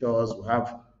take pictures, we'll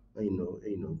have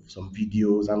some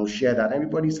videos, and we'll share that.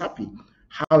 Everybody's happy.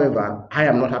 However, I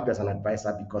am not happy as an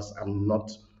advisor because I'm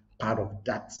not part of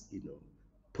that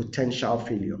potential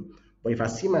failure. But if I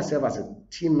see myself as a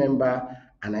team member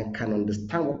and I can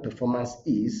understand what performance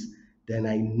is, then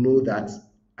I know that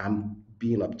I'm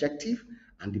being objective,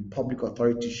 and the public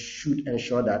authority should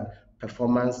ensure that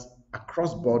performance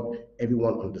across board,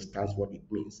 everyone understands what it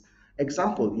means.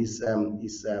 Example is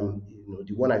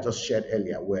the one I just shared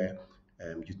earlier, where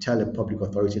you tell a public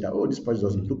authority that, oh, this project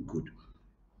doesn't look good.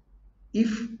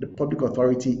 If the public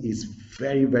authority is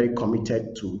very, very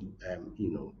committed to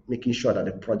making sure that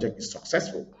the project is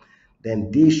successful,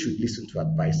 then they should listen to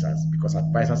advisors, because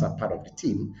advisors are part of the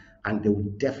team, and they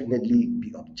will definitely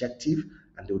be objective,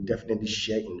 and they will definitely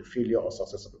share in the failure or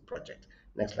success of the project.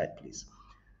 Next slide, please.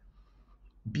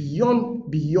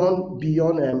 Beyond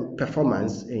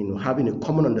performance, having a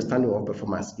common understanding of what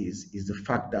performance is the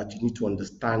fact that you need to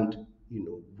understand,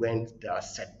 when there are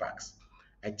setbacks.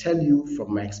 I tell you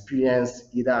from my experience,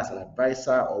 either as an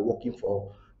advisor or working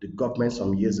for the government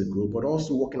some years ago, but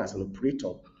also working as an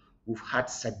operator, we've had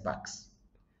setbacks.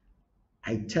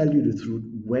 I tell you the truth,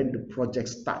 when the project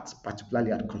starts,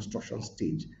 particularly at construction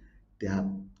stage, there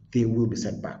will be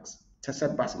setbacks.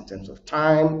 Setbacks in terms of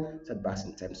time, setbacks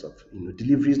in terms of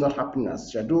deliveries not happening as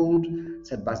scheduled,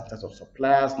 setbacks in terms of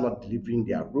suppliers not delivering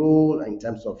their role, in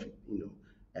terms of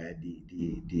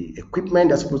the equipment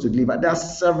they're supposed to deliver. There are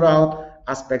several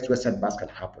aspects where setbacks can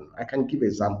happen. I can give an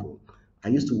example. I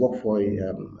used to work for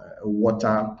a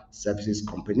water services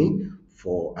company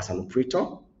as an operator.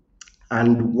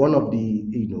 And one of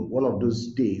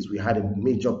those days we had a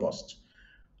major burst,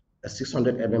 a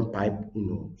 600 mm pipe,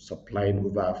 supplying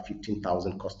over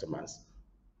 15,000 customers,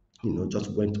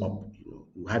 just went up.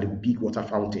 We had a big water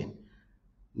fountain.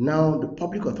 Now the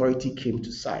public authority came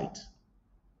to site.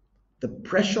 The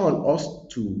pressure on us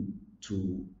to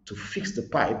fix the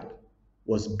pipe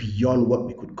was beyond what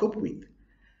we could cope with.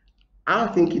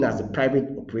 Our thinking as a private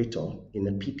operator in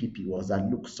the PPP was that,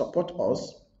 look, support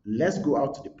us. Let's go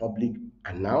out to the public,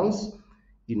 announce,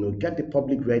 get the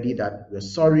public ready that we're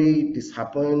sorry this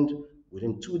happened.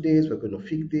 Within 2 days, we're going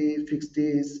to fix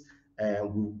this.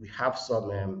 We have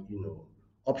some,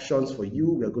 options for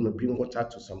you. We're going to bring water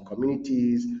to some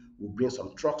communities. We'll bring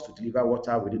some trucks to deliver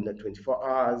water within the 24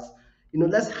 hours.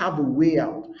 Let's have a way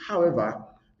out. However,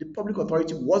 the public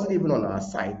authority wasn't even on our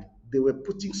side. They were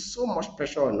putting so much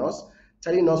pressure on us,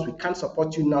 telling us, we can't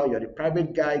support you now. You're the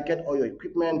private guy. Get all your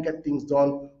equipment, get things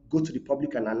done, go to the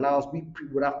public and announce. We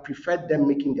would have preferred them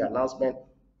making the announcement,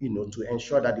 to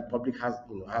ensure that the public has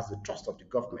the trust of the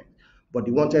government. But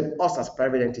they wanted us as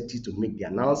private entities to make the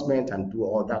announcement and do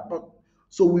all that. But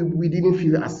so we didn't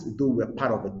feel as though we're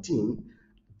part of a team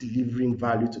delivering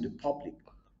value to the public.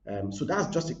 So that's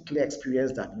just a clear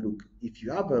experience that, look, if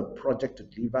you have a project to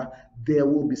deliver, there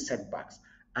will be setbacks.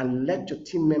 And let your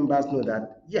team members know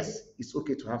that, yes, it's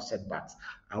okay to have setbacks,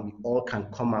 and we all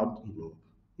can come out,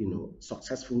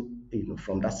 successful,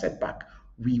 from that setback.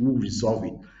 We will resolve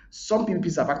it. Some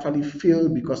PPPs have actually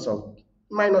failed because of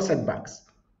minor setbacks,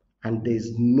 and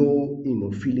there's no,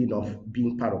 feeling of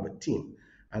being part of a team.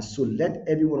 And so let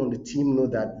everyone on the team know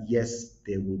that, yes,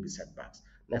 there will be setbacks.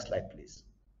 Next slide, please.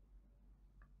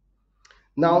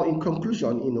 Now, in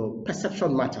conclusion,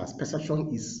 perception matters.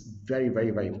 Perception is very,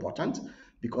 very, very important,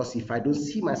 because if I don't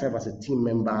see myself as a team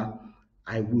member,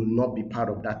 I will not be part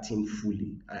of that team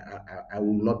fully. I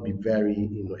will not be very,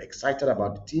 excited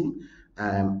about the team.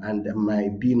 And my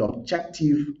being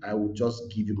objective, I will just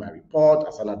give you my report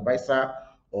as an advisor,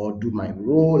 or do my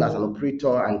role as an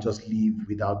operator and just leave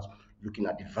without looking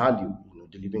at the value,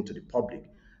 delivering to the public.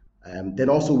 Then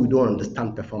also, we don't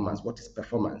understand performance. What is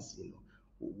performance?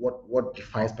 What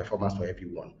defines performance for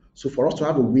everyone? So for us to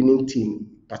have a winning team,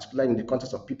 particularly in the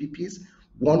context of PPPs,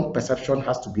 one, perception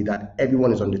has to be that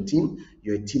everyone is on the team.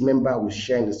 You're a team member, we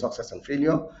share in the success and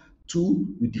failure.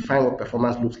 2, we define what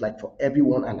performance looks like for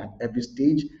everyone and at every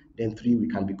stage. Then 3, we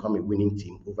can become a winning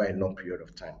team over a long period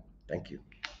of time. Thank you.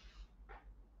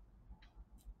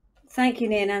 Thank you,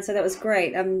 Nian. So that was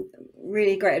great.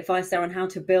 Really great advice there on how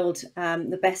to build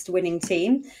the best winning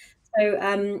team.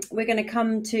 So we're going to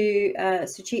come to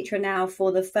Suchitra now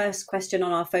for the first question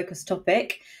on our focus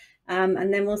topic,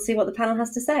 and then we'll see what the panel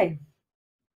has to say.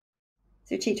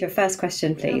 Suchitra, first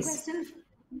question, please.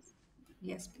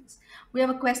 Yes, please. We have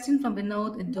a question from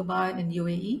Vinod in Dubai in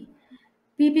UAE.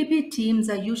 PPP teams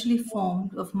are usually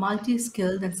formed of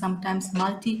multi-skilled and sometimes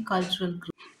multicultural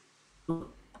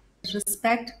groups.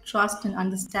 Respect, trust, and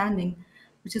understanding,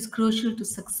 which is crucial to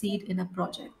succeed in a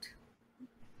project.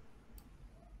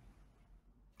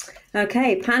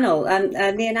 Okay, panel.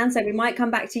 Nian, we might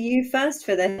come back to you first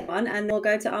for this one, and we'll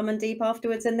go to Amandeep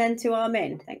afterwards, and then to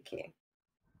Armin. Thank you.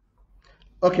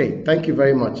 Okay, thank you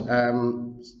very much.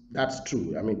 That's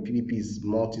true. I mean, PPP is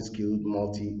multi-skilled,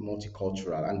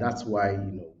 multicultural, and that's why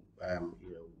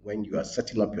when you are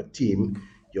setting up your team,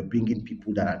 you're bringing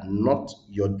people that are not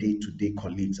your day-to-day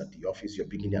colleagues at the office. You're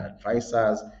bringing in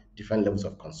advisors, different levels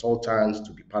of consultants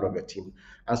to be part of your team.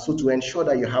 And so to ensure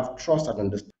that you have trust and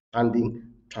understanding,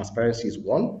 transparency is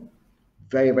one.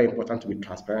 Very, very important to be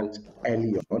transparent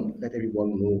early on. Let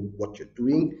everyone know what you're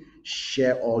doing.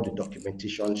 Share all the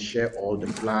documentation, share all the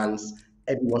plans.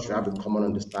 Everyone should have a common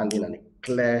understanding and a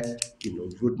clear,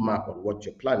 roadmap on what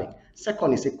you're planning.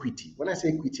 Second is equity. When I say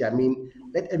equity, I mean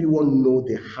let everyone know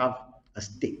they have a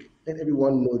stake. Let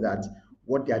everyone know that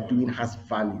what they are doing has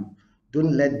value.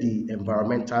 Don't let the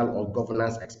environmental or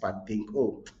governance expert think,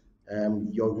 oh,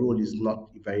 your role is not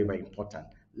very, very important.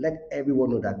 Let everyone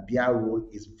know that their role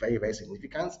is very, very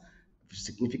significant,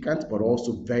 but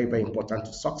also very, very important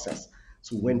to success.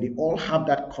 So when they all have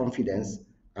that confidence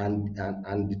and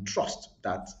the trust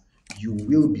that you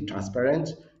will be transparent,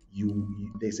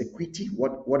 there's equity,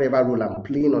 whatever role I'm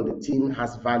playing on the team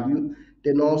has value,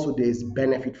 then also there's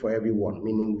benefit for everyone,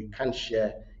 meaning we can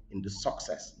share in the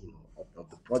success of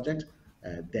the project.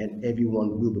 Then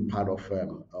everyone will be part of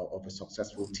a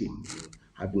successful team,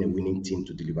 having a winning team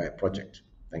to deliver a project.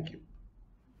 Thank you.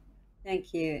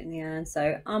 Thank you, Nian.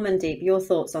 So, Amandeep, your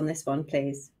thoughts on this one,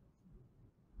 please.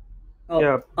 Oh,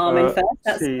 Yeah. Armin first.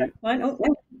 That's See, fine. Oh,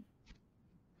 no.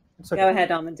 it's okay. Go ahead,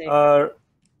 Amandeep.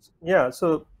 Yeah.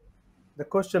 So the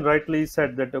question rightly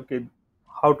said that, okay,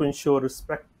 how to ensure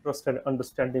respect, trust, and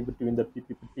understanding between the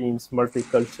PPP teams,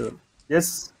 multicultural.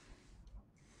 Yes,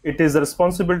 it is the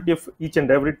responsibility of each and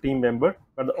every team member,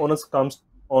 but the onus comes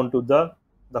on to the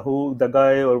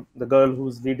guy or the girl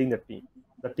who's leading the team,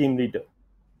 the team leader.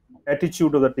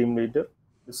 Attitude of the team leader,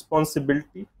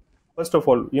 responsibility. First of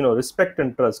all, respect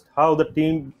and trust. How the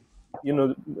team,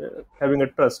 having a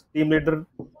trust. Team leader,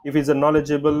 if he's a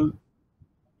knowledgeable,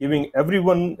 giving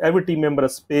every team member a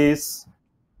space,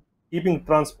 keeping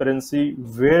transparency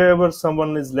wherever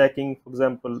someone is lacking. For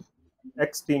example,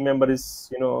 X team member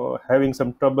is having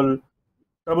some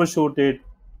troubleshoot it,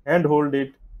 handhold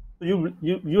it. So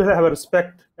you have a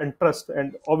respect and trust,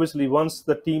 and obviously once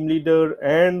the team leader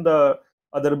and the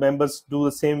other members do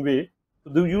the same way,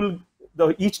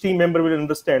 so each team member will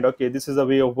understand. Okay, this is a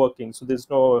way of working. So there's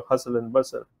no hustle and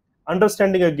bustle.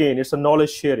 Understanding, again, it's a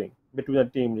knowledge sharing between the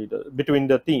team leader, between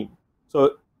the team.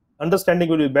 So understanding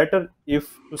will be better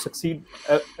if to succeed.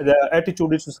 The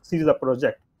attitude is to succeed the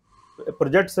project. A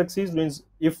project succeeds means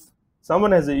if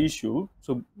someone has an issue,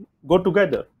 so go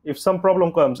together. If some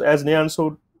problem comes, as Nyan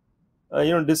so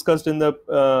discussed in the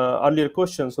earlier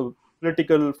question, so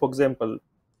political, for example,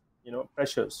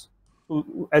 pressures.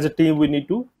 So as a team, we need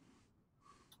to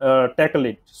tackle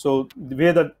it. So the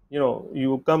way that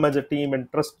you come as a team and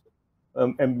trust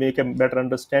and make a better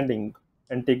understanding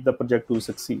and take the project to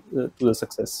succeed to the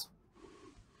success.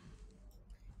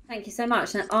 Thank you so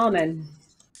much. Now, Armin.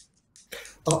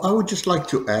 I would just like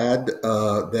to add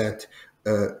that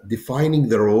defining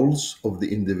the roles of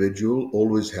the individual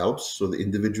always helps. So the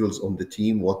individuals on the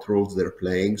team, what roles they're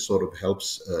playing, sort of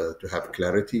helps to have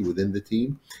clarity within the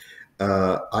team.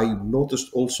 I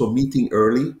noticed also meeting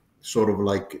early, sort of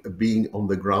like being on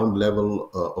the ground level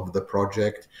of the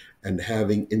project and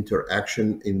having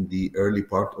interaction in the early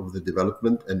part of the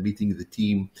development, and meeting the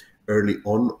team early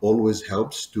on always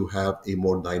helps to have a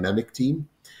more dynamic team.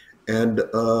 And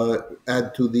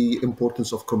add to the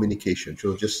importance of communication.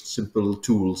 So just simple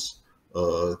tools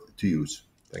to use.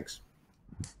 Thanks.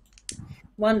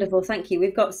 Wonderful, thank you.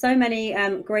 We've got so many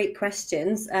great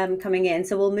questions coming in,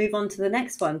 so we'll move on to the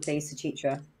next one, please,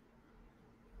 Suchitra.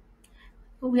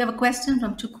 We have a question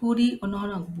from Chukuri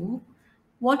Ononabu.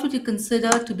 What would you consider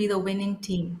to be the winning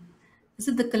team? Is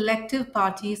it the collective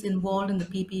parties involved in the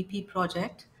PPP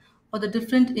project, or the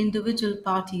different individual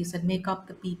parties that make up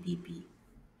the PPP?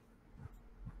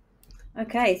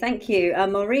 Okay, thank you.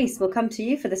 Maurice, we'll come to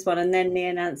you for this one, and then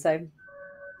Nia Nanso.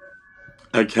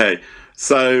 Okay,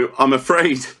 so I'm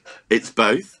afraid it's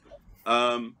both.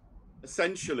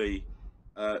 Essentially,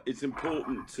 it's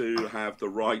important to have the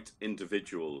right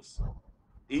individuals.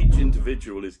 Each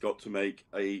individual has got to make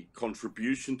a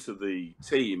contribution to the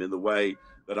team in the way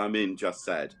that Amin just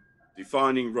said,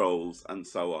 defining roles and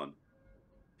so on.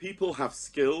 People have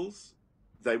skills.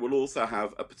 They will also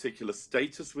have a particular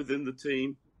status within the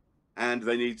team, and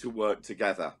they need to work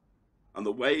together. And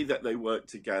the way that they work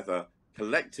together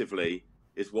collectively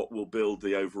is what will build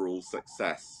the overall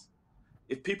success.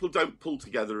 If people don't pull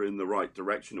together in the right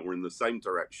direction or in the same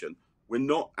direction, we're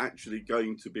not actually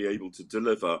going to be able to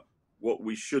deliver what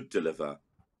we should deliver.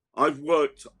 I've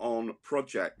worked on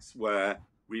projects where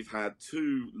we've had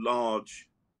two large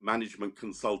management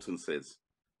consultancies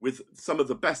with some of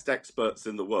the best experts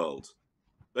in the world.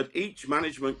 but each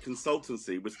management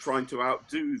consultancy was trying to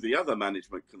outdo the other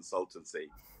management consultancy,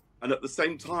 and at the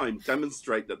same time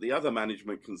demonstrate that the other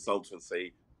management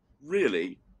consultancy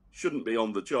really shouldn't be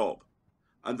on the job.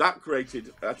 And that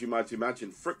created, as you might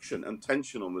imagine, friction and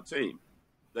tension on the team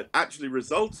that actually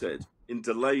resulted in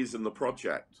delays in the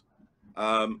project.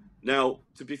 Now,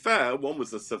 to be fair, one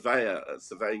was a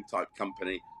surveying type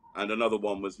company, and another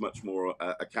one was much more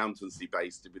accountancy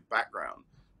based with background.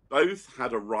 Both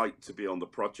had a right to be on the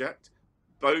project.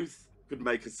 Both could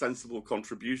make a sensible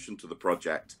contribution to the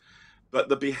project, but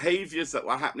the behaviors that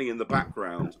were happening in the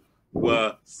background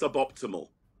were suboptimal.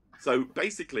 So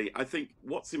basically, I think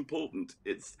what's important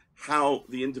is how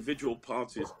the individual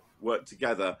parties work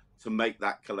together to make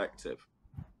that collective.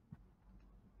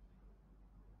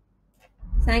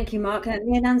 Thank you, Mark.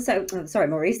 Niananso, sorry,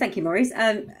 Maurice. Thank you, Maurice.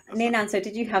 Niananso,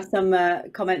 did you have some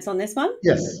comments on this one?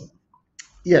 Yes.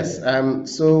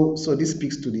 So this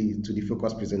speaks to the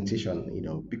focus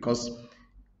presentation, because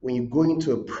when you go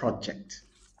into a project,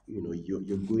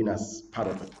 you're going as part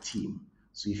of a team.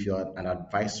 So if you're part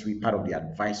of the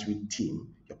advisory team,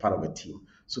 you're part of a team.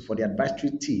 So for the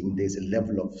advisory team, there's a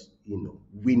level of,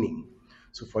 winning.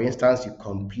 So for instance, you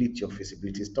complete your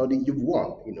feasibility study, you've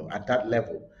won, at that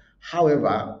level.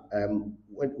 However,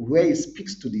 where it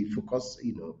speaks to the focus,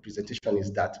 presentation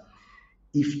is that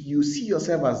if you see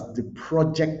yourself as the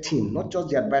project team, not just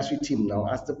the advisory team now,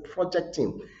 as the project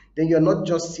team, then you're not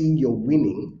just seeing your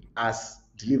winning as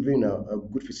delivering a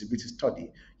good feasibility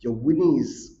study. Your winning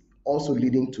is also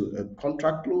leading to a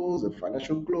contract close, a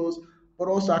financial close, but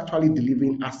also actually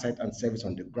delivering asset and service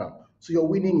on the ground. So your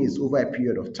winning is over a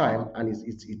period of time, and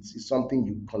it's something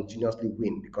you continuously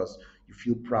win because you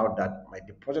feel proud that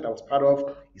the project I was part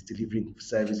of is delivering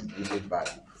service, is delivering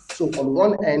value. So on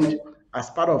one end, as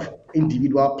part of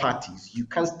individual parties, you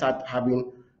can start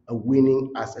having a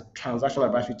winning as a transactional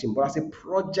advisory team, but as a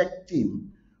project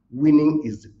team, winning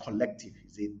is the collective,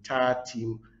 is the entire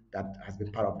team that has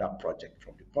been part of that project,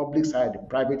 from the public side, the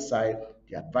private side,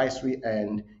 the advisory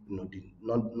end, the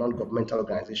non-governmental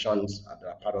organizations that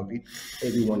are part of it.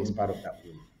 Everyone is part of that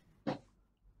winning.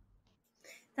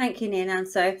 Thank you,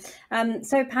 Niananso.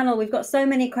 So panel, we've got so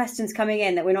many questions coming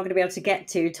in that we're not going to be able to get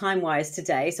to time-wise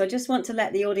today. So I just want to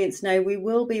let the audience know we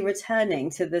will be returning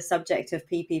to the subject of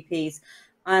PPPs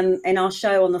in our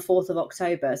show on the 4th of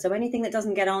October. So anything that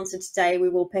doesn't get answered today, we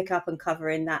will pick up and cover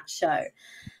in that show.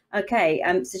 Okay,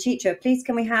 Suchitra, please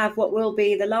can we have what will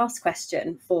be the last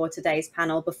question for today's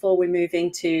panel before we move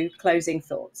into closing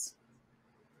thoughts?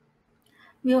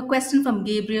 We have a question from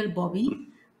Gabriel Bobby.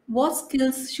 What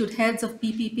skills should heads of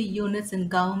PPP units in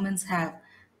governments have,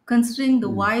 considering the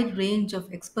wide range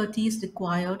of expertise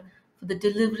required for the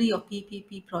delivery of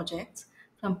PPP projects,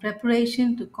 from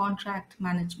preparation to contract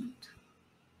management?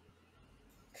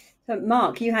 So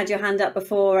Mark, you had your hand up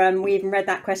before we even read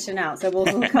that question out, so we'll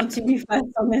come to you first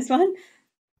on this one.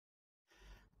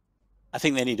 I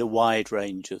think they need a wide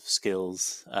range of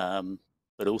skills,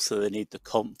 but also they need the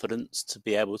confidence to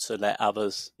be able to let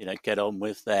others, get on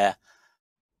with their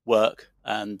work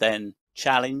and then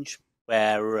challenge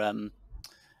where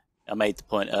I made the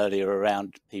point earlier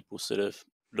around people sort of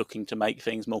looking to make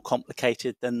things more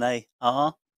complicated than they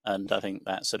are. And I think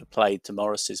that sort of played to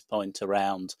Maurice's point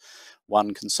around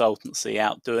one consultancy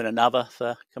outdoing another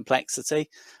for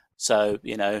complexity. So,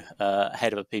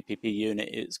 head of a PPP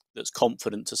unit that's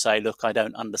confident to say, look, I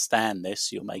don't understand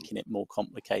this. You're making it more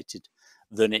complicated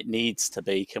than it needs to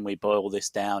be. Can we boil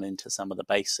this down into some of the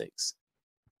basics?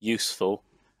 Useful.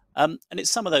 And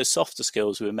it's some of those softer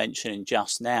skills we were mentioning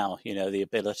just now, the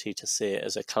ability to see it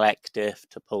as a collective,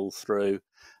 to pull through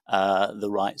the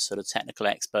right sort of technical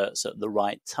experts at the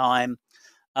right time,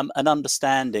 and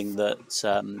understanding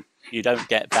that you don't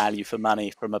get value for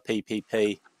money from a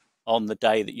PPP on the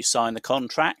day that you sign the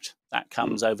contract. That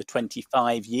comes over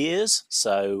 25 years.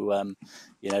 So,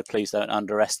 please don't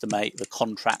underestimate the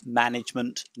contract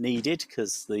management needed,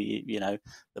 because the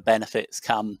benefits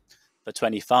come for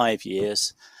 25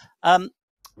 years. And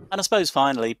I suppose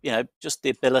finally, just the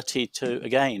ability to,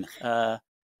 again,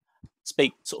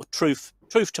 speak sort of truth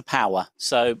to power.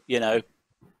 So,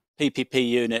 PPP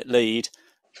unit lead,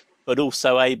 but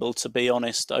also able to be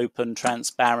honest, open,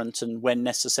 transparent, and when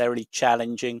necessarily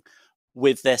challenging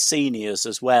with their seniors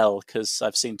as well, because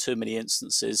I've seen too many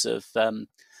instances of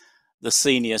the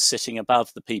seniors sitting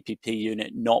above the PPP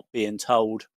unit not being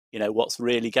told, what's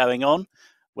really going on,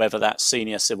 whether that's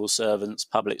senior civil servants,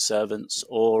 public servants,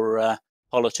 or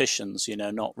politicians,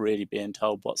 not really being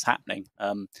told what's happening.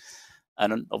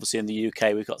 And obviously in the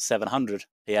UK, we've got 700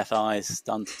 PFIs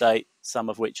done to date, some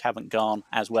of which haven't gone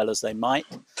as well as they might.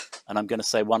 And I'm going to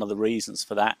say one of the reasons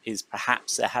for that is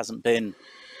perhaps there hasn't been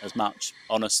as much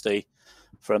honesty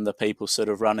from the people sort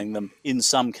of running them, in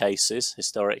some cases,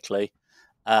 historically,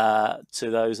 to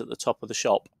those at the top of the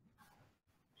shop.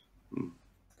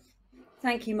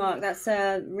 Thank you, Mark. That's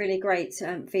really great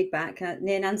feedback.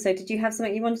 Nanso, did you have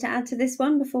something you wanted to add to this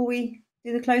one before we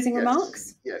do the closing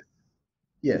remarks?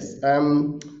 Yes.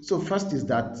 So first is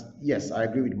that, yes, I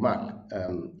agree with Mark.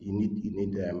 You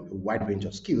need a wide range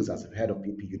of skills as a head of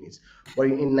PP units. But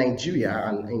in Nigeria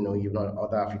and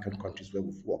other African countries where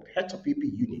we've worked, heads of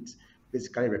PP units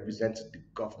basically represent the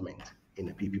government in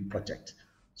a PP project.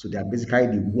 So they are basically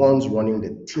the ones running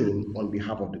the team on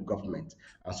behalf of the government.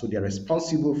 And so they're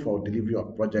responsible for delivery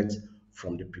of projects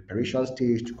from the preparation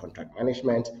stage to contract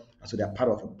management. And so they're part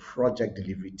of a project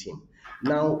delivery team.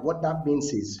 Now, what that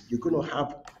means is you're going to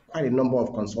have quite a number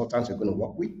of consultants you're going to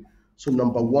work with. So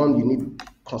number one, you need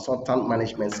consultant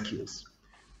management skills,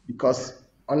 because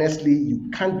honestly, you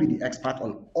can't be the expert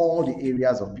on all the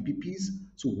areas of PPPs.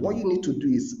 So what you need to do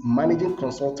is managing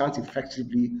consultants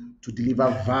effectively to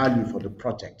deliver value for the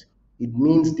project. It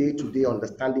means day-to-day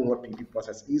understanding what PPP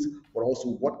process is, but also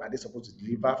what are they supposed to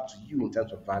deliver to you in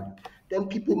terms of value. Then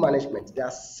people management. There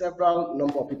are several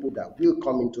number of people that will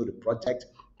come into the project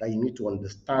that you need to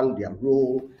understand their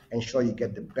role, ensure you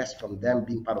get the best from them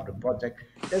being part of the project.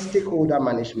 Then stakeholder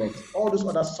management, all those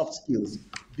other soft skills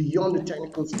beyond the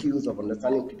technical skills of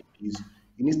understanding PPPs,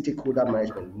 you need stakeholder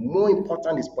management. More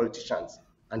important is politicians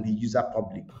and the user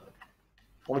public.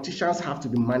 Politicians have to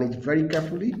be managed very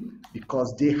carefully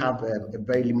because they have a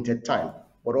very limited time.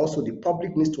 But also the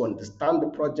public needs to understand the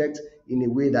project in a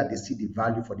way that they see the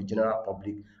value for the general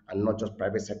public and not just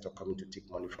private sector coming to take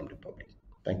money from the public.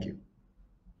 Thank you.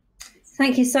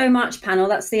 Thank you so much, panel.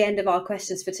 That's the end of our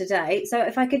questions for today. So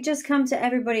if I could just come to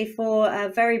everybody for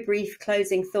very brief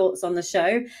closing thoughts on the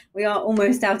show. We are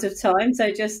almost out of time,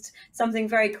 so just something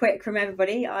very quick from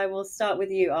everybody. I will start with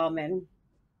you, Armin.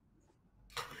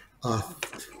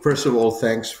 First of all,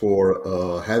 thanks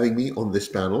for having me on this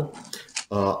panel.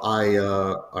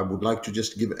 I would like to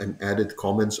just give an added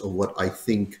comments on what I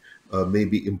think may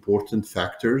be important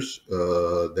factors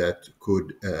that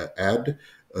could add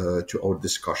to our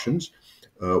discussions.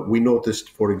 We noticed,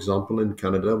 for example, in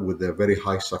Canada, with the very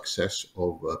high success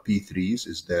of P3s,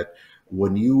 is that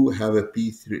when you have a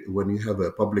P3, when you have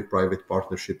a public-private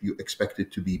partnership, you expect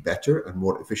it to be better and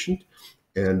more efficient.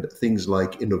 And things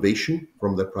like innovation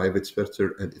from the private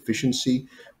sector and efficiency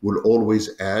will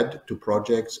always add to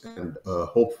projects and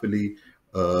hopefully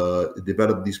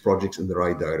develop these projects in the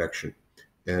right direction.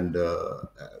 And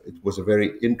it was a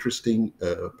very interesting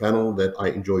panel that I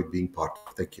enjoyed being part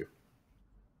of. Thank you.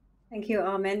 Thank you,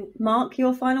 Armin. Mark,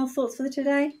 your final thoughts for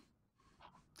today?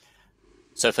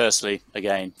 So firstly,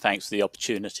 again, thanks for the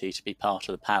opportunity to be part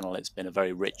of the panel. It's been a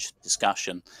very rich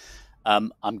discussion.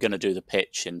 I'm going to do the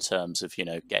pitch in terms of,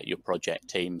 get your project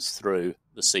teams through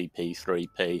the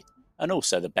CP3P and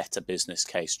also the better business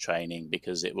case training,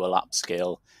 because it will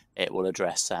upskill, it will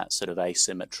address that sort of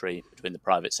asymmetry between the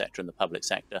private sector and the public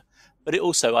sector. But it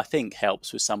also, I think,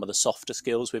 helps with some of the softer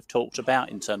skills we've talked about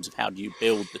in terms of how do you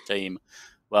build the team.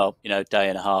 Well, day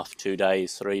and a half, 2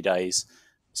 days, 3 days,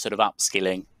 sort of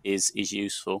upskilling is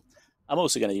useful. I'm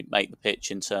also going to make the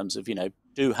pitch in terms of,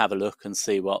 do have a look and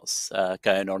see what's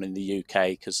going on in the UK,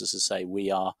 because, as I say,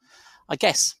 we are, I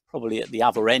guess, probably at the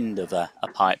other end of a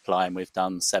pipeline. We've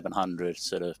done 700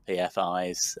 sort of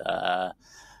PFIs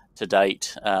to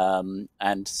date,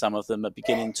 and some of them are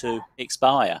beginning to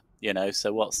expire,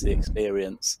 so what's the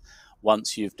experience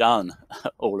once you've done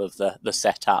all of the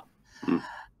setup,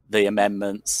 the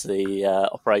amendments, the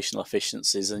operational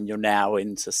efficiencies, and you're now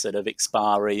into sort of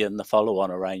expiry and the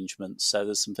follow-on arrangements. So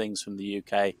there's some things from the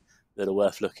UK that are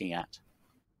worth looking at.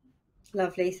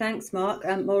 Lovely. Thanks, Mark.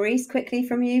 Maurice, quickly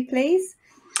from you, please.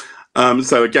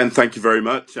 So again, thank you very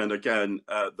much. And again,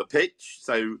 the pitch.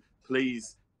 So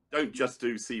please don't just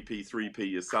do CP3P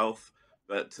yourself,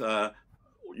 but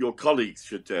your colleagues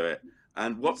should do it.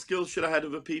 And what skills should a head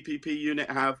of a PPP unit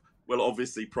have? Well,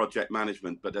 obviously project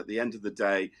management, but at the end of the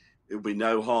day, it will be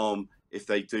no harm if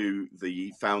they do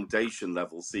the foundation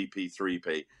level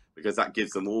CP3P, because that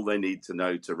gives them all they need to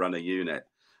know to run a unit.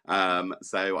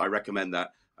 So I recommend that.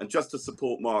 And just to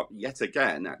support Mark yet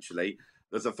again, actually,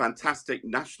 there's a fantastic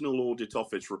National Audit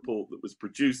Office report that was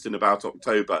produced in about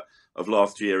October of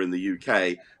last year in the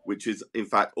UK, which is in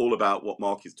fact all about what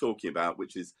Mark is talking about,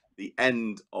 which is the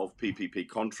end of PPP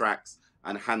contracts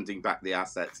and handing back the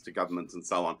assets to government and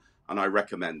so on. And I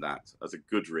recommend that as a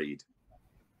good read.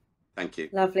 Thank you.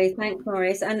 Lovely. Thanks,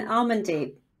 Maurice. And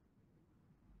Armandeep.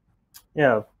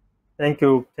 Yeah, thank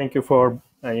you. Thank you for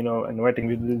inviting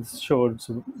me to this show. It's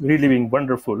really being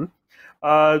wonderful.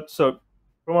 So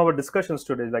from our discussions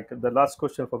today, like the last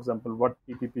question, for example, what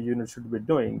PPP unit should be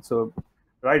doing? So,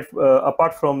 right,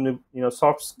 apart from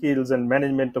soft skills and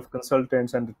management of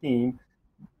consultants and the team,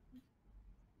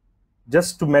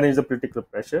 just to manage the political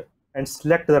pressure and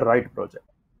select the right project.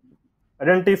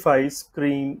 Identify,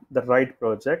 screen the right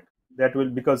project that will,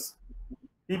 because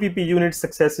PPP unit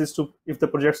success is to if the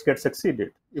projects get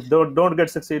succeeded. If they don't get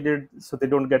succeeded, so they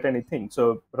don't get anything.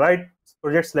 So right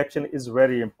project selection is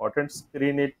very important.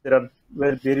 Screen it. There are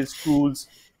various tools.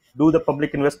 Do the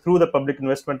public through the public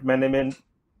investment management,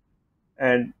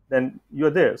 and then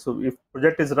you're there. So if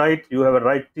project is right, you have a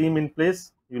right team in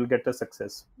place, you will get a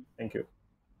success. Thank you.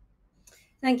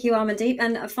 Thank you, Amandeep.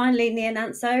 And finally, Nia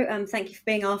Nanso, thank you for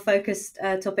being our focused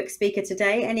topic speaker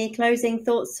today. Any closing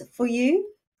thoughts for you?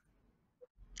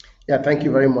 Yeah, thank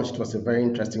you very much. It was a very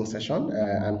interesting session.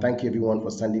 And thank you everyone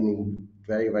for sending in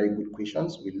very, very good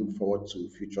questions. We look forward to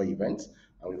future events,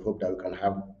 and we hope that we can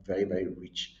have very, very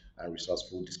rich and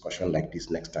resourceful discussion like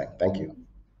this next time. Thank you.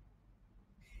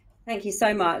 Thank you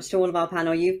so much to all of our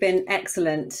panel. You've been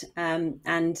excellent. And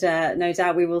no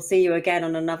doubt we will see you again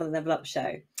on another Level Up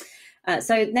show.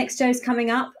 So next show's coming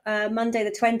up, Monday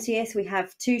the 20th. We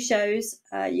have 2 shows.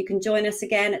 You can join us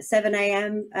again at 7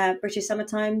 a.m. British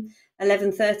summertime,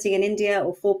 11:30 in India,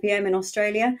 or 4 p.m. in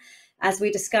Australia, as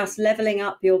we discuss leveling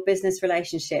up your business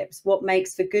relationships, what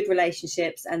makes for good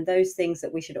relationships, and those things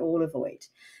that we should all avoid.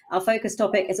 Our focus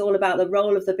topic is all about the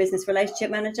role of the business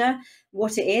relationship manager,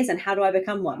 what it is, and how do I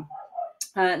become one.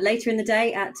 Later in the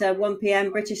day at 1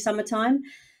 p.m. British summertime,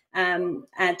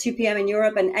 at 2 p.m. in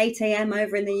Europe and 8 a.m.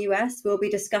 over in the US, we'll be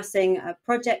discussing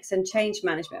projects and change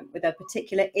management with a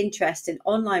particular interest in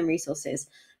online resources,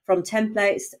 from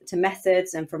templates to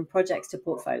methods and from projects to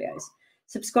portfolios.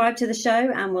 Subscribe to the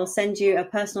show and we'll send you a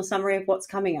personal summary of what's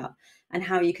coming up and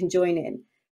how you can join in.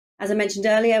 As I mentioned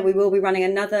earlier, we will be running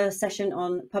another session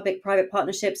on public-private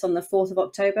partnerships on the 4th of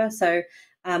October. So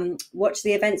watch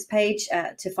the events page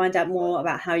to find out more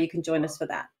about how you can join us for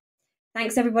that.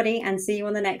 Thanks, everybody, and see you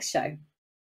on the next show.